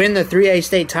mean, to win the 3A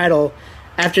state title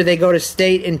after they go to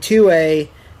state in 2A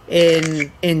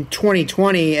in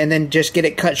 2020 and then just get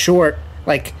it cut short,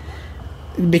 like,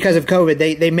 because of COVID.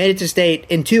 They made it to state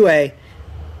in 2A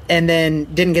and then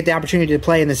didn't get the opportunity to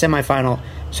play in the semifinal.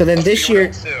 So then this year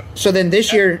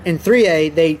in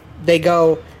 3A, they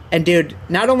go, and dude,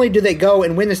 not only do they go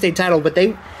and win the state title, but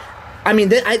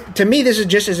to me, this is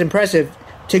just as impressive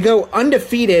to go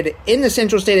undefeated in the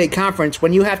Central State 8 Conference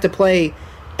when you have to play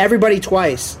everybody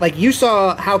twice. Like, you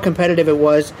saw how competitive it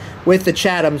was with the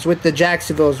Chathams, with the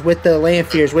Jacksonvilles, with the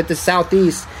Lanphiers, with the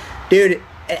Southeast. Dude,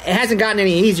 it hasn't gotten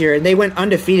any easier, and they went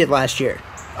undefeated last year.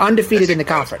 Undefeated in the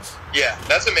conference. Yeah,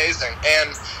 that's amazing. And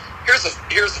here's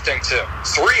the thing, too.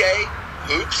 3A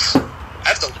hoops,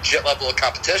 that's a legit level of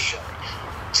competition.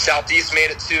 Southeast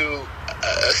made it to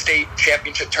a state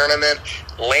championship tournament.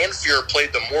 Lanphier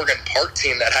played the Morgan Park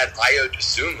team that had Io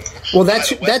DeSumo. Well,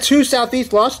 that's who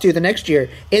Southeast lost to the next year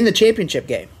in the championship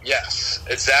game. Yes,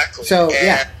 exactly. So,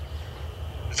 and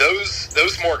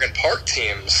those Morgan Park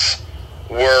teams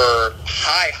were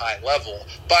high level.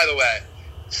 By the way,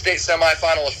 state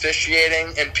semifinal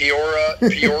officiating in Peoria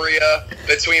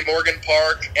between Morgan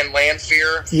Park and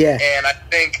Lanphier. Yeah. And I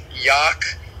think Yak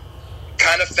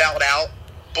kind of fouled out.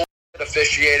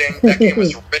 Officiating. That game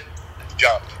was written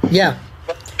jump. Yeah.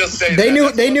 Just say they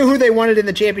knew who they wanted in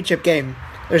the championship game.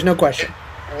 There's no question.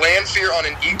 Lanphier on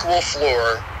an equal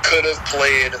floor could have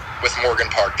played with Morgan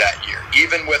Park that year,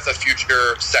 even with a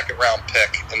future second-round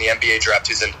pick in the NBA draft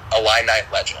who's an Illini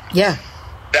legend. Yeah.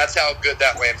 That's how good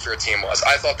that Lanphier team was.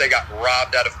 I thought they got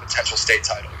robbed out of a potential state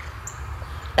title.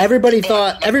 Everybody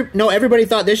thought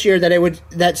this year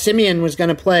that Simeon was going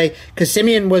to play, because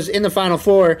Simeon was in the Final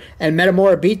Four and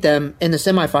Metamora beat them in the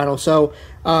semifinal. So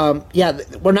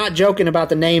we're not joking about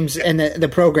the names and the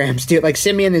programs, dude. Like,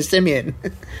 Simeon is Simeon.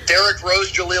 Derrick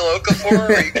Rose, Jaleel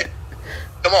Okafor.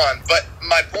 Come on. But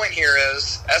my point here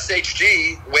is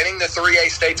SHG winning the 3A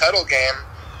state title game.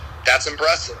 That's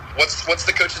impressive. What's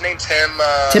the coach's name?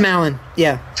 Tim Allen.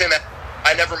 Yeah.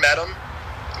 I never met him,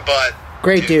 but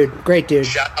great dude.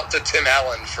 Shout out to Tim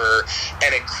Allen for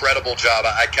an incredible job.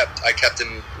 I kept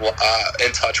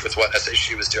in touch with what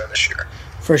SHG was doing this year.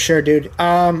 For sure, dude.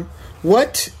 I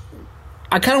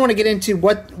kind of want to get into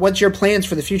what's your plans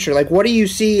for the future. Like, what do you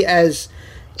see as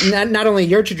not only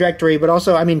your trajectory, but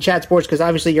also, I mean, Chat Sports, because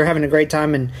obviously you're having a great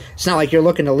time, and it's not like you're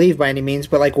looking to leave by any means.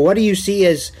 But like, what do you see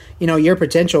as, you know, your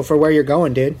potential for where you're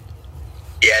going, dude?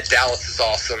 Yeah, Dallas is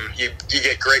awesome. You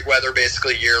get great weather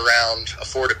basically year-round,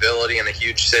 affordability in a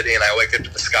huge city, and I wake up to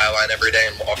the skyline every day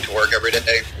and walk to work every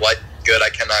day. Like, good, I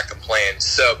cannot complain.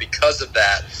 So because of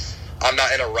that, I'm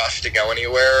not in a rush to go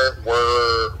anywhere.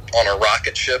 We're on a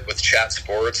rocket ship with Chat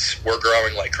Sports. We're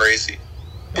growing like crazy.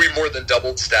 We more than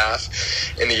doubled staff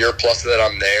in the year plus that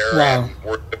I'm there, wow. And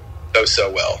we're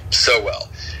so well.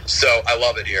 So I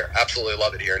love it here. Absolutely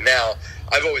love it here. Now,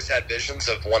 I've always had visions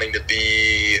of wanting to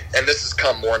be, and this has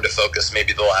come more into focus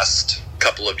maybe the last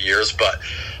couple of years, but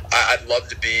I'd love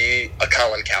to be a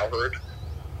Colin Cowherd,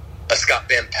 a Scott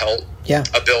Van Pelt,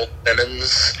 a Bill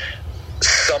Simmons,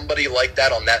 somebody like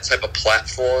that on that type of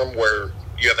platform where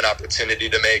you have an opportunity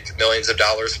to make millions of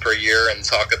dollars per year and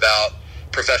talk about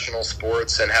professional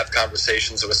sports and have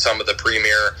conversations with some of the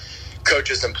premier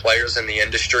coaches and players in the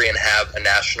industry and have a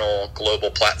national global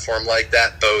platform like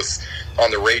that, both on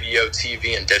the radio,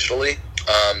 TV, and digitally.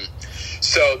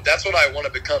 So that's what I want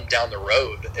to become down the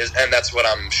road, and that's what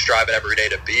I'm striving every day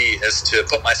to be, is to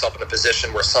put myself in a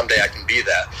position where someday I can be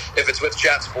that. If it's with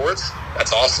Chat Sports,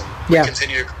 that's awesome. Yeah. We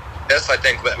continue this, I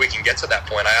think that we can get to that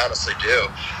point. I honestly do.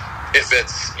 If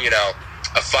it's, you know,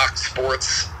 a Fox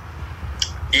Sports,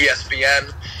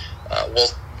 ESPN,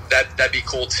 that'd be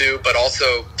cool too. But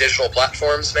also digital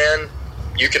platforms, man,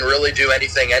 you can really do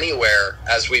anything anywhere,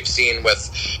 as we've seen with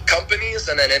companies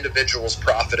and then individuals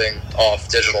profiting off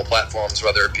digital platforms,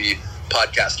 whether it be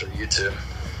podcast or YouTube.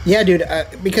 Yeah, dude,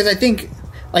 because I think,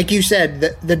 like you said,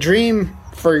 the dream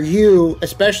for you,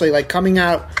 especially like coming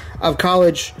out of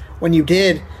college when you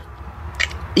did,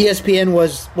 ESPN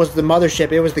was the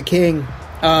mothership. It was the king.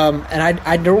 And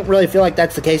I don't really feel like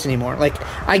that's the case anymore. Like,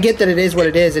 I get that it is what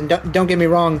it is, and don't get me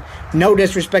wrong, no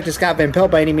disrespect to Scott Van Pelt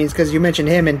by any means, because you mentioned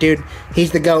him, and dude,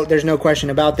 he's the GOAT. There's no question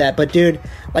about that. But dude,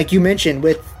 like you mentioned,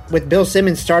 with Bill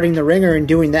Simmons starting the Ringer and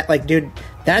doing that, like, dude,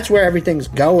 that's where everything's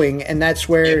going, and that's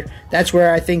where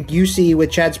I think you see with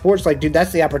Chat Sports, like, dude,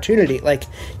 that's the opportunity. Like,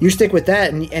 you stick with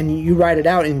that and you ride it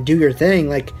out and do your thing.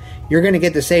 Like, you're going to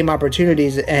get the same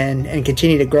opportunities and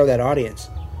continue to grow that audience.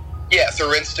 Yeah,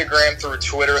 through Instagram, through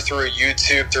Twitter, through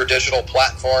YouTube, through digital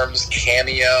platforms,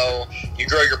 Cameo. You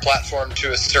grow your platform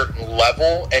to a certain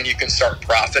level, and you can start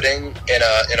profiting in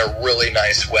a really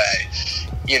nice way.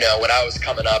 You know, when I was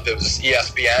coming up, it was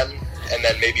ESPN, and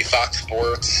then maybe Fox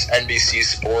Sports, NBC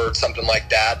Sports, something like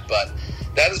that. But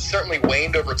that has certainly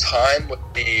waned over time with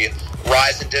the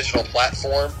rise in digital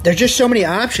platform. There's just so many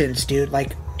options, dude.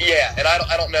 Like, yeah, and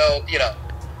I don't know, you know,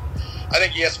 I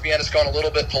think ESPN has gone a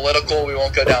little bit political. We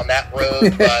won't go down that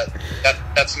road, but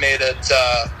that's made it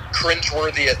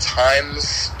cringeworthy at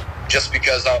times, just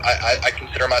because I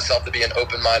consider myself to be an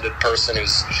open-minded person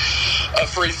who's a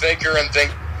free thinker and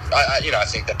I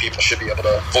think that people should be able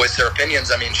to voice their opinions.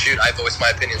 I mean, shoot, I voice my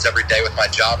opinions every day with my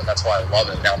job, and that's why I love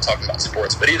it. Now I'm talking about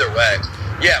sports. But either way,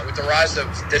 yeah, with the rise of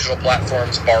digital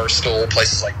platforms, Barstool,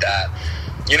 places like that,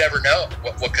 you never know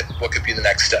what could be the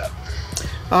next step.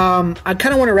 I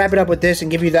kind of want to wrap it up with this and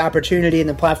give you the opportunity and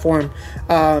the platform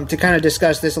to kind of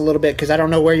discuss this a little bit, because I don't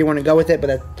know where you want to go with it,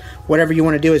 but whatever you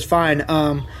want to do is fine.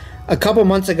 A couple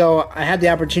months ago, I had the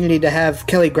opportunity to have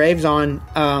Kelly Graves on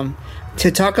to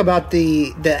talk about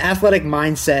the athletic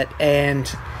mindset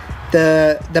and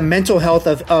the mental health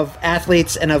of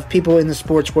athletes and of people in the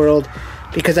sports world,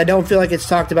 because I don't feel like it's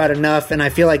talked about enough, and I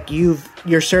feel like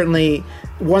you're certainly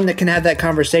one that can have that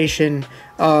conversation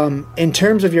in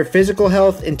terms of your physical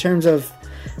health, in terms of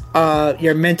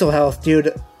your mental health,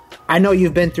 dude. I know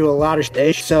you've been through a lot of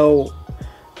shit, so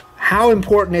how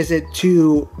important is it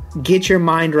to get your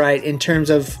mind right in terms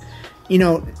of, you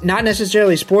know, not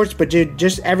necessarily sports, but dude,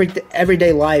 just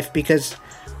everyday life? Because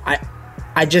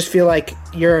I just feel like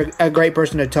you're a great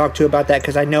person to talk to about that,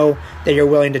 because I know that you're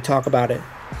willing to talk about it.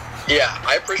 Yeah,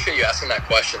 I appreciate you asking that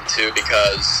question too,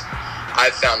 because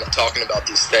I've found that talking about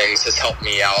these things has helped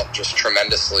me out just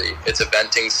tremendously. It's a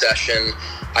venting session.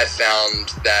 I found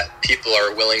that people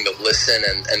are willing to listen,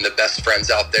 and the best friends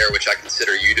out there, which I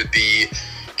consider you to be,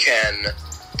 can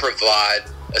provide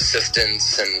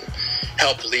assistance and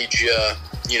help lead you,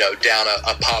 down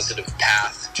a positive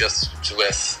path just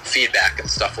with feedback and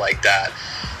stuff like that.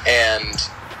 And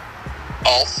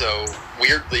also,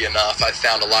 weirdly enough, I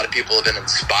found a lot of people have been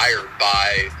inspired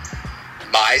by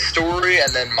my story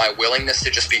and then my willingness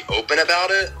to just be open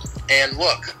about it. And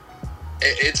look,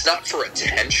 it's not for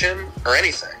attention or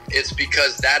anything. It's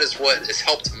because that is what has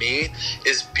helped me,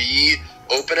 is be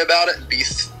open about it and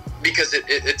because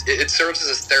it serves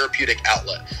as a therapeutic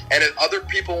outlet. And if other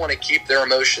people want to keep their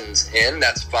emotions in,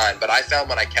 that's fine. But I found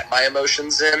when I kept my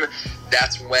emotions in,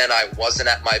 that's when I wasn't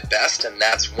at my best, and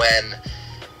that's when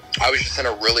I was just in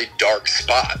a really dark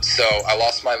spot. So I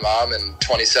lost my mom in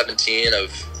 2017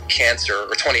 of cancer,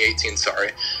 or 2018,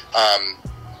 sorry.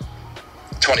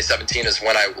 2017 is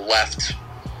when I left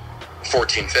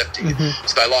 1450. Mm-hmm.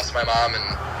 So I lost my mom in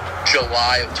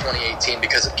July of 2018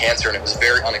 because of cancer, and it was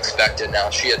very unexpected. Now,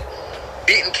 she had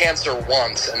beaten cancer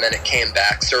once, and then it came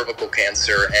back, cervical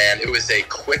cancer, and it was a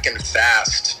quick and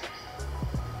fast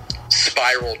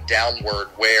spiral downward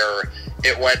where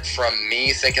it went from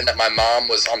me thinking that my mom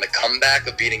was on the comeback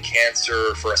of beating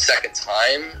cancer for a second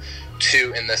time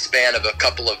to, in the span of a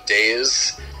couple of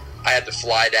days, I had to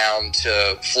fly down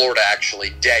to Florida actually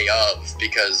day of,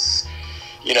 because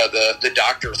the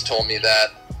doctors told me that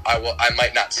I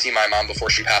might not see my mom before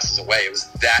she passes away. It was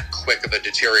that quick of a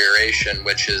deterioration,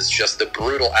 which is just the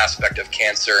brutal aspect of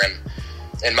cancer and,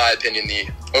 in my opinion, the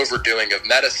overdoing of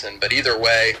medicine. But either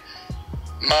way,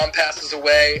 Mom passes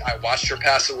away. I watched her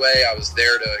pass away. I was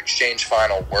there to exchange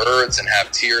final words and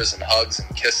have tears and hugs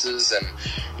and kisses and,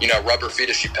 rub her feet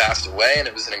as she passed away. And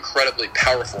it was an incredibly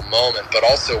powerful moment. But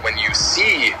also when you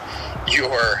see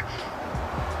your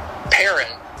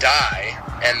parent die,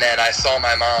 and then I saw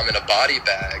my mom in a body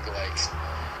bag,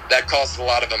 that caused a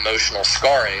lot of emotional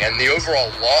scarring. And the overall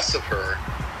loss of her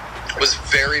was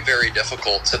very, very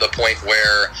difficult, to the point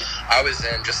where I was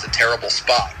in just a terrible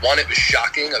spot. One, it was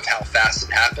shocking of how fast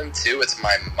it happened. Two, it's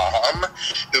my mom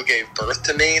who gave birth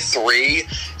to me. Three,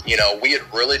 we had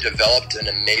really developed an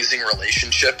amazing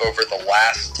relationship over the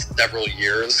last several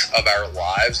years of our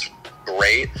lives.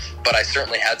 Great. But I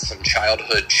certainly had some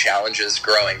childhood challenges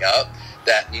growing up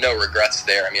that, no regrets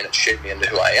there. I mean, it shaped me into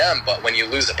who I am. But when you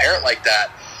lose a parent like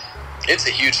that, it's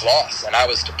a huge loss. And I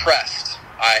was depressed.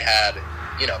 I had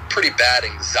pretty bad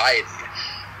anxiety.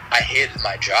 I hated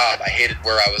my job. I hated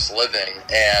where I was living.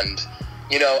 And,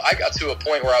 I got to a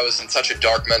point where I was in such a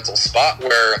dark mental spot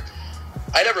where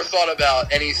I never thought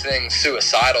about anything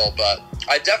suicidal, but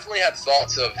I definitely had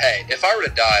thoughts of, hey, if I were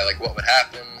to die, what would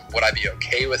happen? Would I be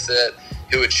okay with it?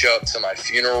 Who would show up to my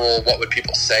funeral? What would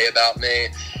people say about me?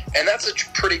 And that's a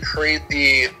pretty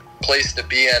crazy place to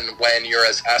be in when you're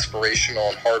as aspirational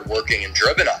and hardworking and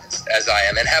driven as I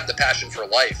am, and have the passion for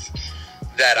life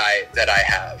that I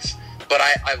have. But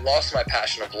I lost my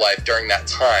passion of life during that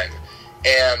time.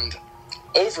 And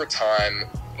over time,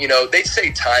 they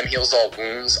say time heals all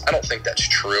wounds. I don't think that's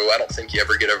true. I don't think you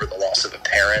ever get over the loss of a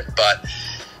parent. But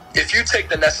if you take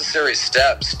the necessary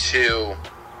steps to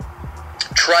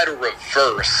try to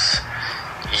reverse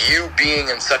you being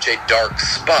in such a dark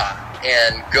spot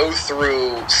and go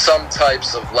through some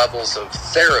types of levels of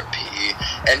therapy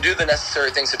and do the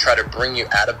necessary things to try to bring you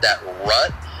out of that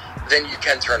rut, then you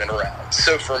can turn it around.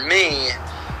 So for me,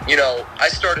 I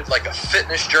started a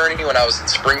fitness journey when I was in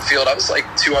Springfield. I was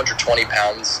 220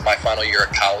 pounds my final year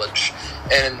of college.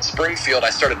 And in Springfield, I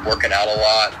started working out a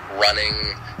lot, running,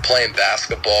 playing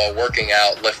basketball, working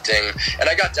out, lifting, and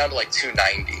I got down to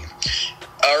 290.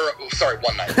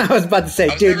 190. I was about to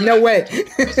say, dude, no way.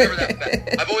 I was never that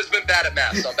bad. I've always been bad at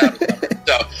math, so I'm bad with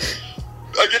numbers.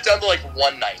 So I get down to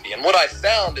 190, and what I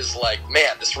found is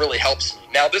man, this really helps me.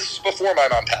 Now, this was before my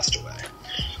mom passed away,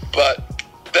 but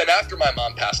then after my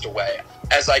mom passed away,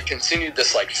 as I continued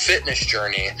this fitness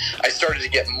journey, I started to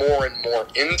get more and more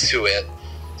into it,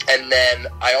 and then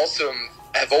I also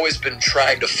have always been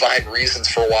trying to find reasons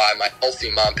for why my healthy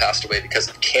mom passed away because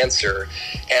of cancer,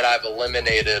 and I've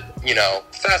eliminated,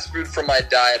 fast food from my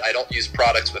diet. I don't use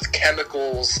products with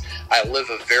chemicals. I live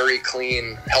a very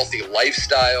clean, healthy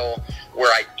lifestyle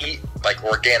where I eat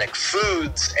organic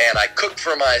foods, and I cook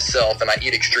for myself, and I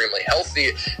eat extremely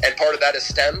healthy, and part of that has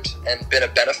stemmed and been a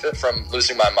benefit from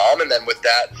losing my mom, and then with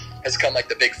that has come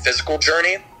the big physical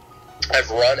journey. I've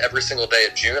run every single day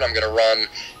of June. I'm going to run,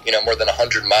 more than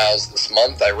 100 miles this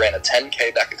month. I ran a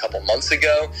 10K back a couple months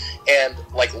ago. And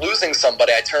like losing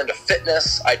somebody, I turned to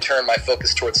fitness. I turned my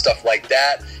focus towards stuff like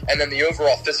that. And then the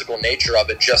overall physical nature of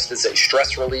it just is a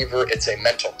stress reliever. It's a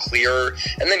mental clearer.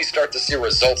 And then you start to see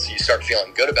results. So you start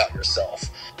feeling good about yourself.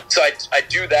 So I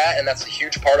do that, and that's a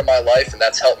huge part of my life, and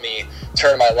that's helped me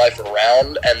turn my life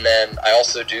around. And then I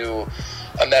also do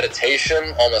a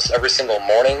meditation almost every single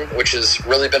morning, which has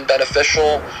really been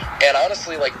beneficial. And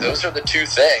honestly, like, those are the two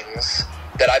things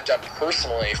that I've done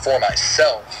personally for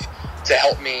myself to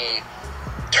help me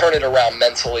turn it around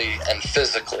mentally and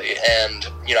physically. And,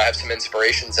 I have some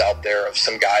inspirations out there of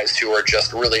some guys who are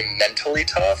just really mentally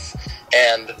tough.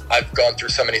 And I've gone through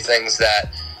so many things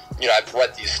that, I've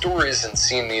read these stories and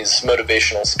seen these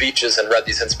motivational speeches and read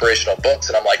these inspirational books,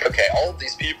 and I'm like, okay, all of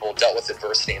these people dealt with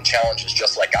adversity and challenges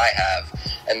just like I have,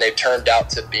 and they've turned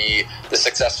out to be the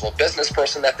successful business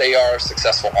person that they are,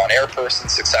 successful on-air person,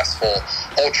 successful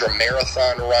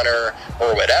ultra-marathon runner,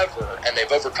 or whatever, and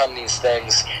they've overcome these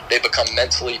things. They've become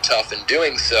mentally tough in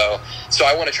doing so. So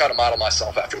I want to try to model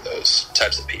myself after those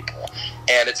types of people.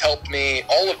 And it's helped me,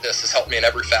 all of this has helped me in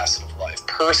every facet of life,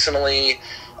 personally,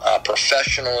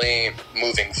 professionally,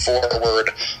 moving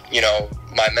forward,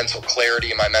 my mental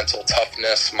clarity, my mental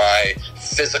toughness, my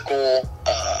physical,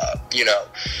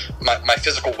 my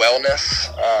physical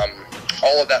wellness,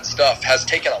 all of that stuff has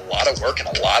taken a lot of work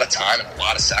and a lot of time and a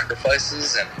lot of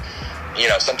sacrifices. And,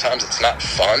 sometimes it's not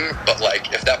fun, but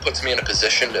like, if that puts me in a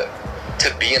position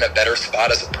to be in a better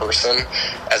spot as a person,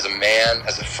 as a man,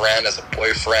 as a friend, as a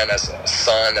boyfriend, as a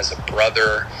son, as a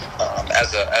brother,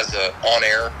 as a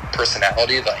on-air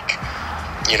personality, like,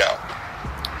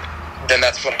 then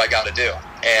that's what I got to do.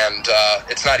 And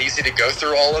it's not easy to go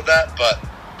through all of that, but,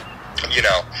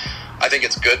 I think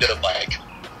it's good to, like,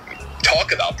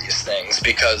 talk about these things,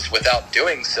 because without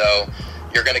doing so,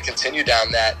 you're going to continue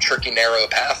down that tricky, narrow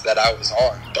path that I was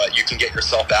on, but you can get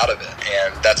yourself out of it.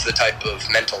 And that's the type of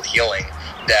mental healing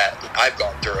that I've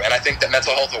gone through. And I think that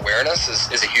mental health awareness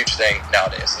is a huge thing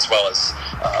nowadays, as well as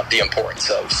the importance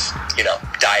of,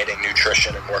 dieting,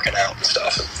 nutrition, and working out and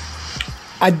stuff.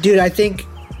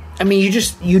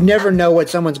 You never know what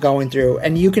someone's going through,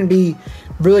 and you can be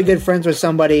really good friends with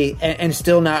somebody and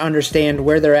still not understand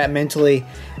where they're at mentally.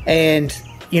 And,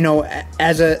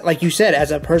 like you said, as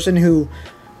a person who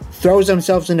throws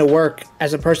themselves into work,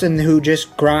 as a person who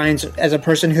just grinds, as a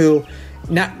person who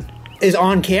is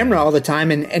on camera all the time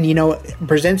and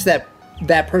presents that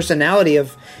personality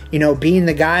of, being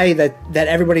the guy that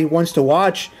everybody wants to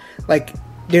watch. Like,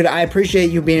 dude, I appreciate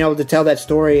you being able to tell that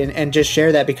story and just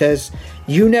share that, because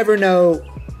you never know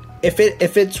if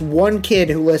it's one kid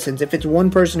who listens, if it's one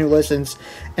person who listens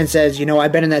and says,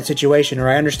 I've been in that situation, or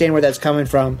I understand where that's coming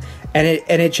from, and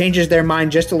it changes their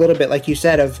mind just a little bit, like you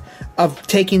said, of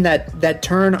taking that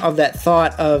turn of that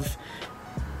thought of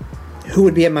who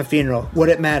would be at my funeral. Would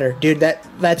it matter? Dude,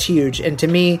 that's huge. And to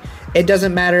me, it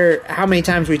doesn't matter how many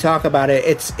times we talk about it.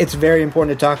 It's very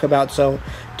important to talk about. So,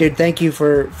 dude, thank you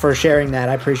for sharing that.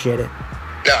 I appreciate it.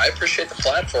 No, I appreciate the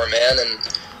platform, man. And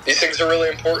these things are really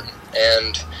important.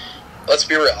 And let's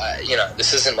be real.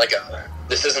 This isn't like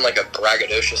a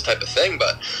braggadocious type of thing,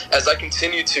 but as I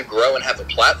continue to grow and have a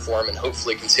platform and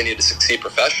hopefully continue to succeed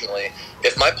professionally,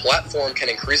 if my platform can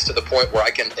increase to the point where I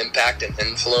can impact and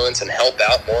influence and help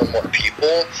out more and more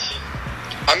people,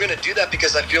 I'm going to do that,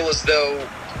 because I feel as though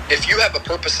if you have a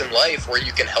purpose in life where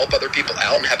you can help other people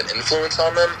out and have an influence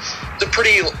on them, it's a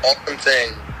pretty awesome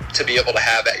thing to be able to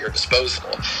have at your disposal.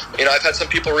 I've had some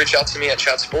people reach out to me at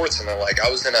Chat Sports, and they're like, I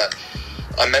was in a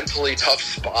mentally tough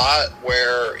spot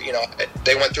where,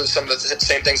 they went through some of the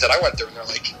same things that I went through, and they're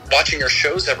like, watching your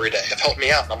shows every day have helped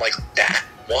me out. And I'm like,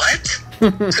 what?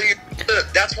 So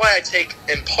that's why I take,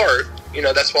 in part,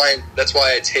 that's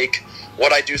why I take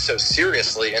what I do so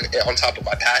seriously, and on top of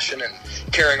my passion and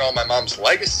carrying on my mom's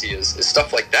legacy is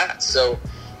stuff like that. So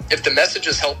if the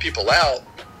messages help people out,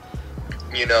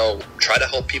 try to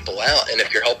help people out. And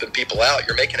if you're helping people out,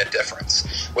 you're making a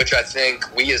difference, which I think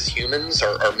we as humans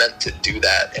are meant to do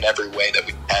that in every way that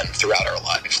we can throughout our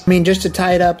lives. Just to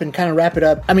tie it up and kind of wrap it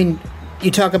up,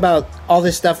 you talk about all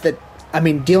this stuff that,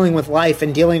 dealing with life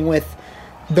and dealing with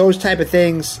those type of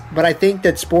things, but I think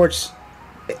that sports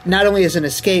not only is an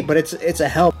escape, but it's a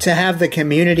help to have the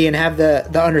community and have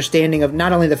the understanding of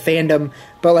not only the fandom,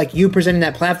 but like you presenting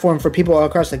that platform for people all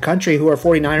across the country who are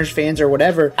 49ers fans or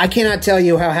whatever. I cannot tell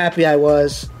you how happy I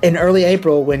was in early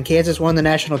April when Kansas won the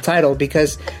national title,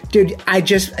 because, dude,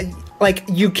 like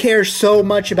you care so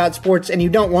much about sports and you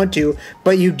don't want to,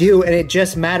 but you do, and it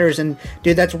just matters. And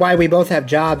dude, that's why we both have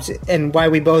jobs and why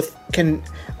we both can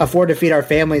afford to feed our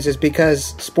families, is because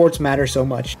sports matter so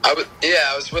much. I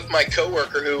was with my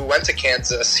coworker who went to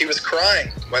Kansas. He was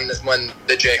crying when the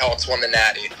Jayhawks won the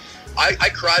Natty. I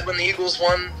cried when the Eagles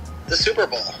won the Super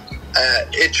Bowl.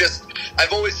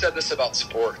 I've always said this about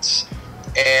sports,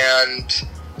 and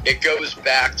it goes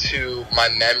back to my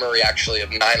memory actually of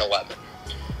 9/11.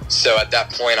 So at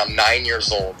that point, I'm 9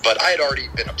 years old, but I had already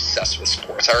been obsessed with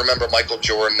sports. I remember Michael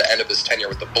Jordan, the end of his tenure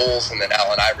with the Bulls, and then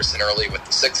Allen Iverson early with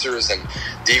the Sixers, and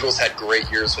the Eagles had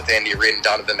great years with Andy Reid and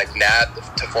Donovan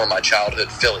McNabb to form my childhood.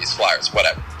 Phillies, Flyers,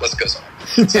 whatever. List goes on.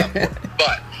 It's not important.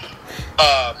 But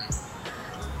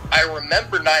I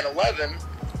remember 9/11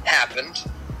 happened,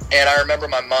 and I remember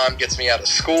my mom gets me out of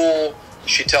school.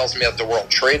 She tells me that the World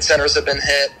Trade Centers have been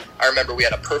hit. I remember we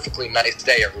had a perfectly nice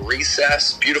day at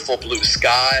recess, beautiful blue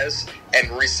skies, and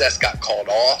recess got called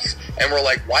off. And we're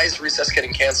like, why is recess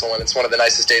getting canceled when it's one of the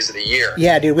nicest days of the year?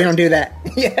 Yeah, dude, we don't do that.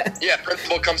 Yeah,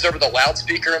 principal comes over the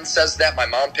loudspeaker and says that. My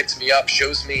mom picks me up,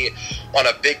 shows me on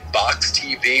a big box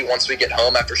TV once we get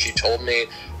home after she told me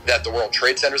that the World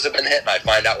Trade Centers have been hit, and I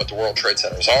find out what the World Trade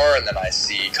Centers are, and then I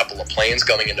see a couple of planes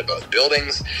going into both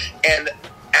buildings. And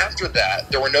after that,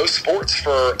 there were no sports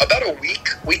for about a week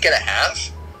and a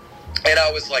half. And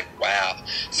I was like, wow,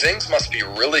 things must be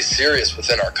really serious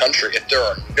within our country if there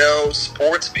are no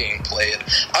sports being played.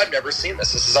 I've never seen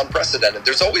this. This is unprecedented.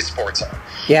 There's always sports on.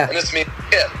 Yeah. And this means,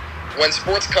 when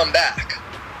sports come back,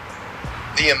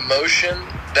 the emotion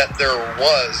that there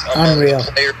was among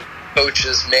the players,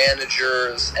 coaches,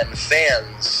 managers, and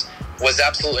fans was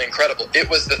absolutely incredible. It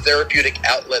was the therapeutic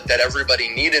outlet that everybody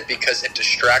needed because it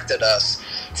distracted us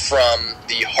from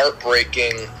the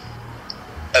heartbreaking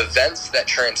events that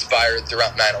transpired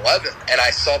throughout 9/11. And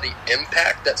I saw the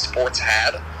impact that sports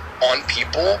had on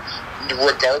people,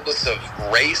 regardless of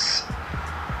race,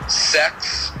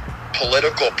 sex,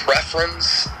 political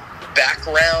preference,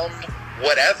 background,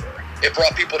 whatever. It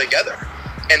brought people together.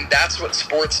 And that's what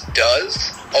sports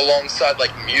does, alongside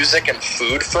like music and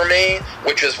food for me,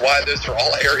 which is why those are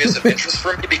all areas of interest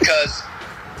for me, because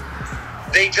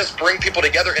they just bring people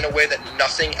together in a way that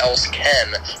nothing else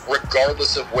can,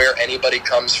 regardless of where anybody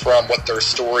comes from, what their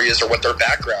story is, or what their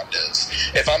background is.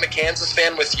 If I'm a Kansas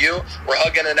fan with you, we're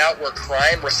hugging it out, we're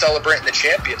crying, we're celebrating the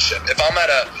championship. If I'm at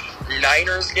a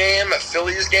Niners game, a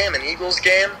Phillies game, an Eagles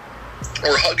game,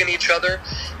 we're hugging each other.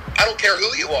 I don't care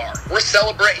who you are. We're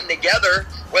celebrating together,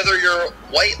 whether you're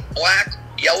white, black,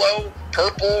 yellow,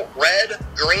 purple, red,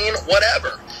 green,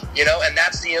 whatever. And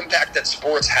that's the impact that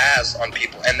sports has on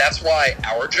people. And that's why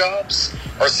our jobs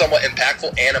are somewhat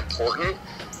impactful and important,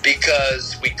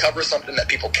 because we cover something that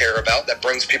people care about, that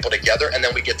brings people together, and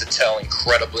then we get to tell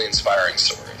incredibly inspiring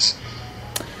stories.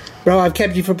 Bro, I've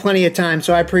kept you for plenty of time,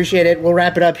 so I appreciate it. We'll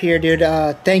wrap it up here, dude.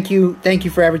 Thank you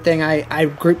for everything.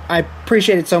 I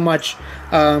appreciate it so much.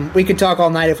 We could talk all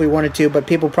night if we wanted to, but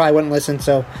people probably wouldn't listen,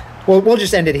 so we'll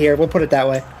just end it here. We'll put it that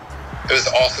way. It was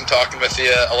awesome talking with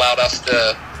you. Allowed us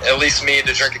to, at least me,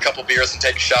 to drink a couple beers and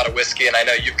take a shot of whiskey, and I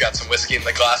know you've got some whiskey in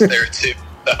the glass there too.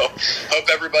 So hope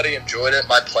everybody enjoyed it.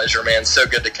 My pleasure, man. So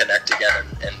good to connect again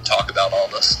and talk about all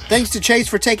this. Thanks to Chase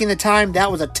for taking the time.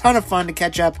 That was a ton of fun to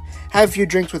catch up, have a few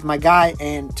drinks with my guy,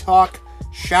 and talk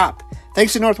shop.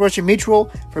 Thanks to Northwestern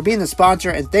Mutual for being the sponsor,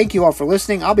 and thank you all for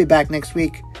listening. I'll be back next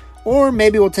week, or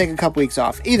maybe we'll take a couple weeks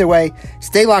off. Either way,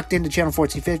 stay locked into Channel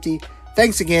 1450.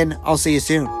 Thanks again. I'll see you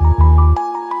soon.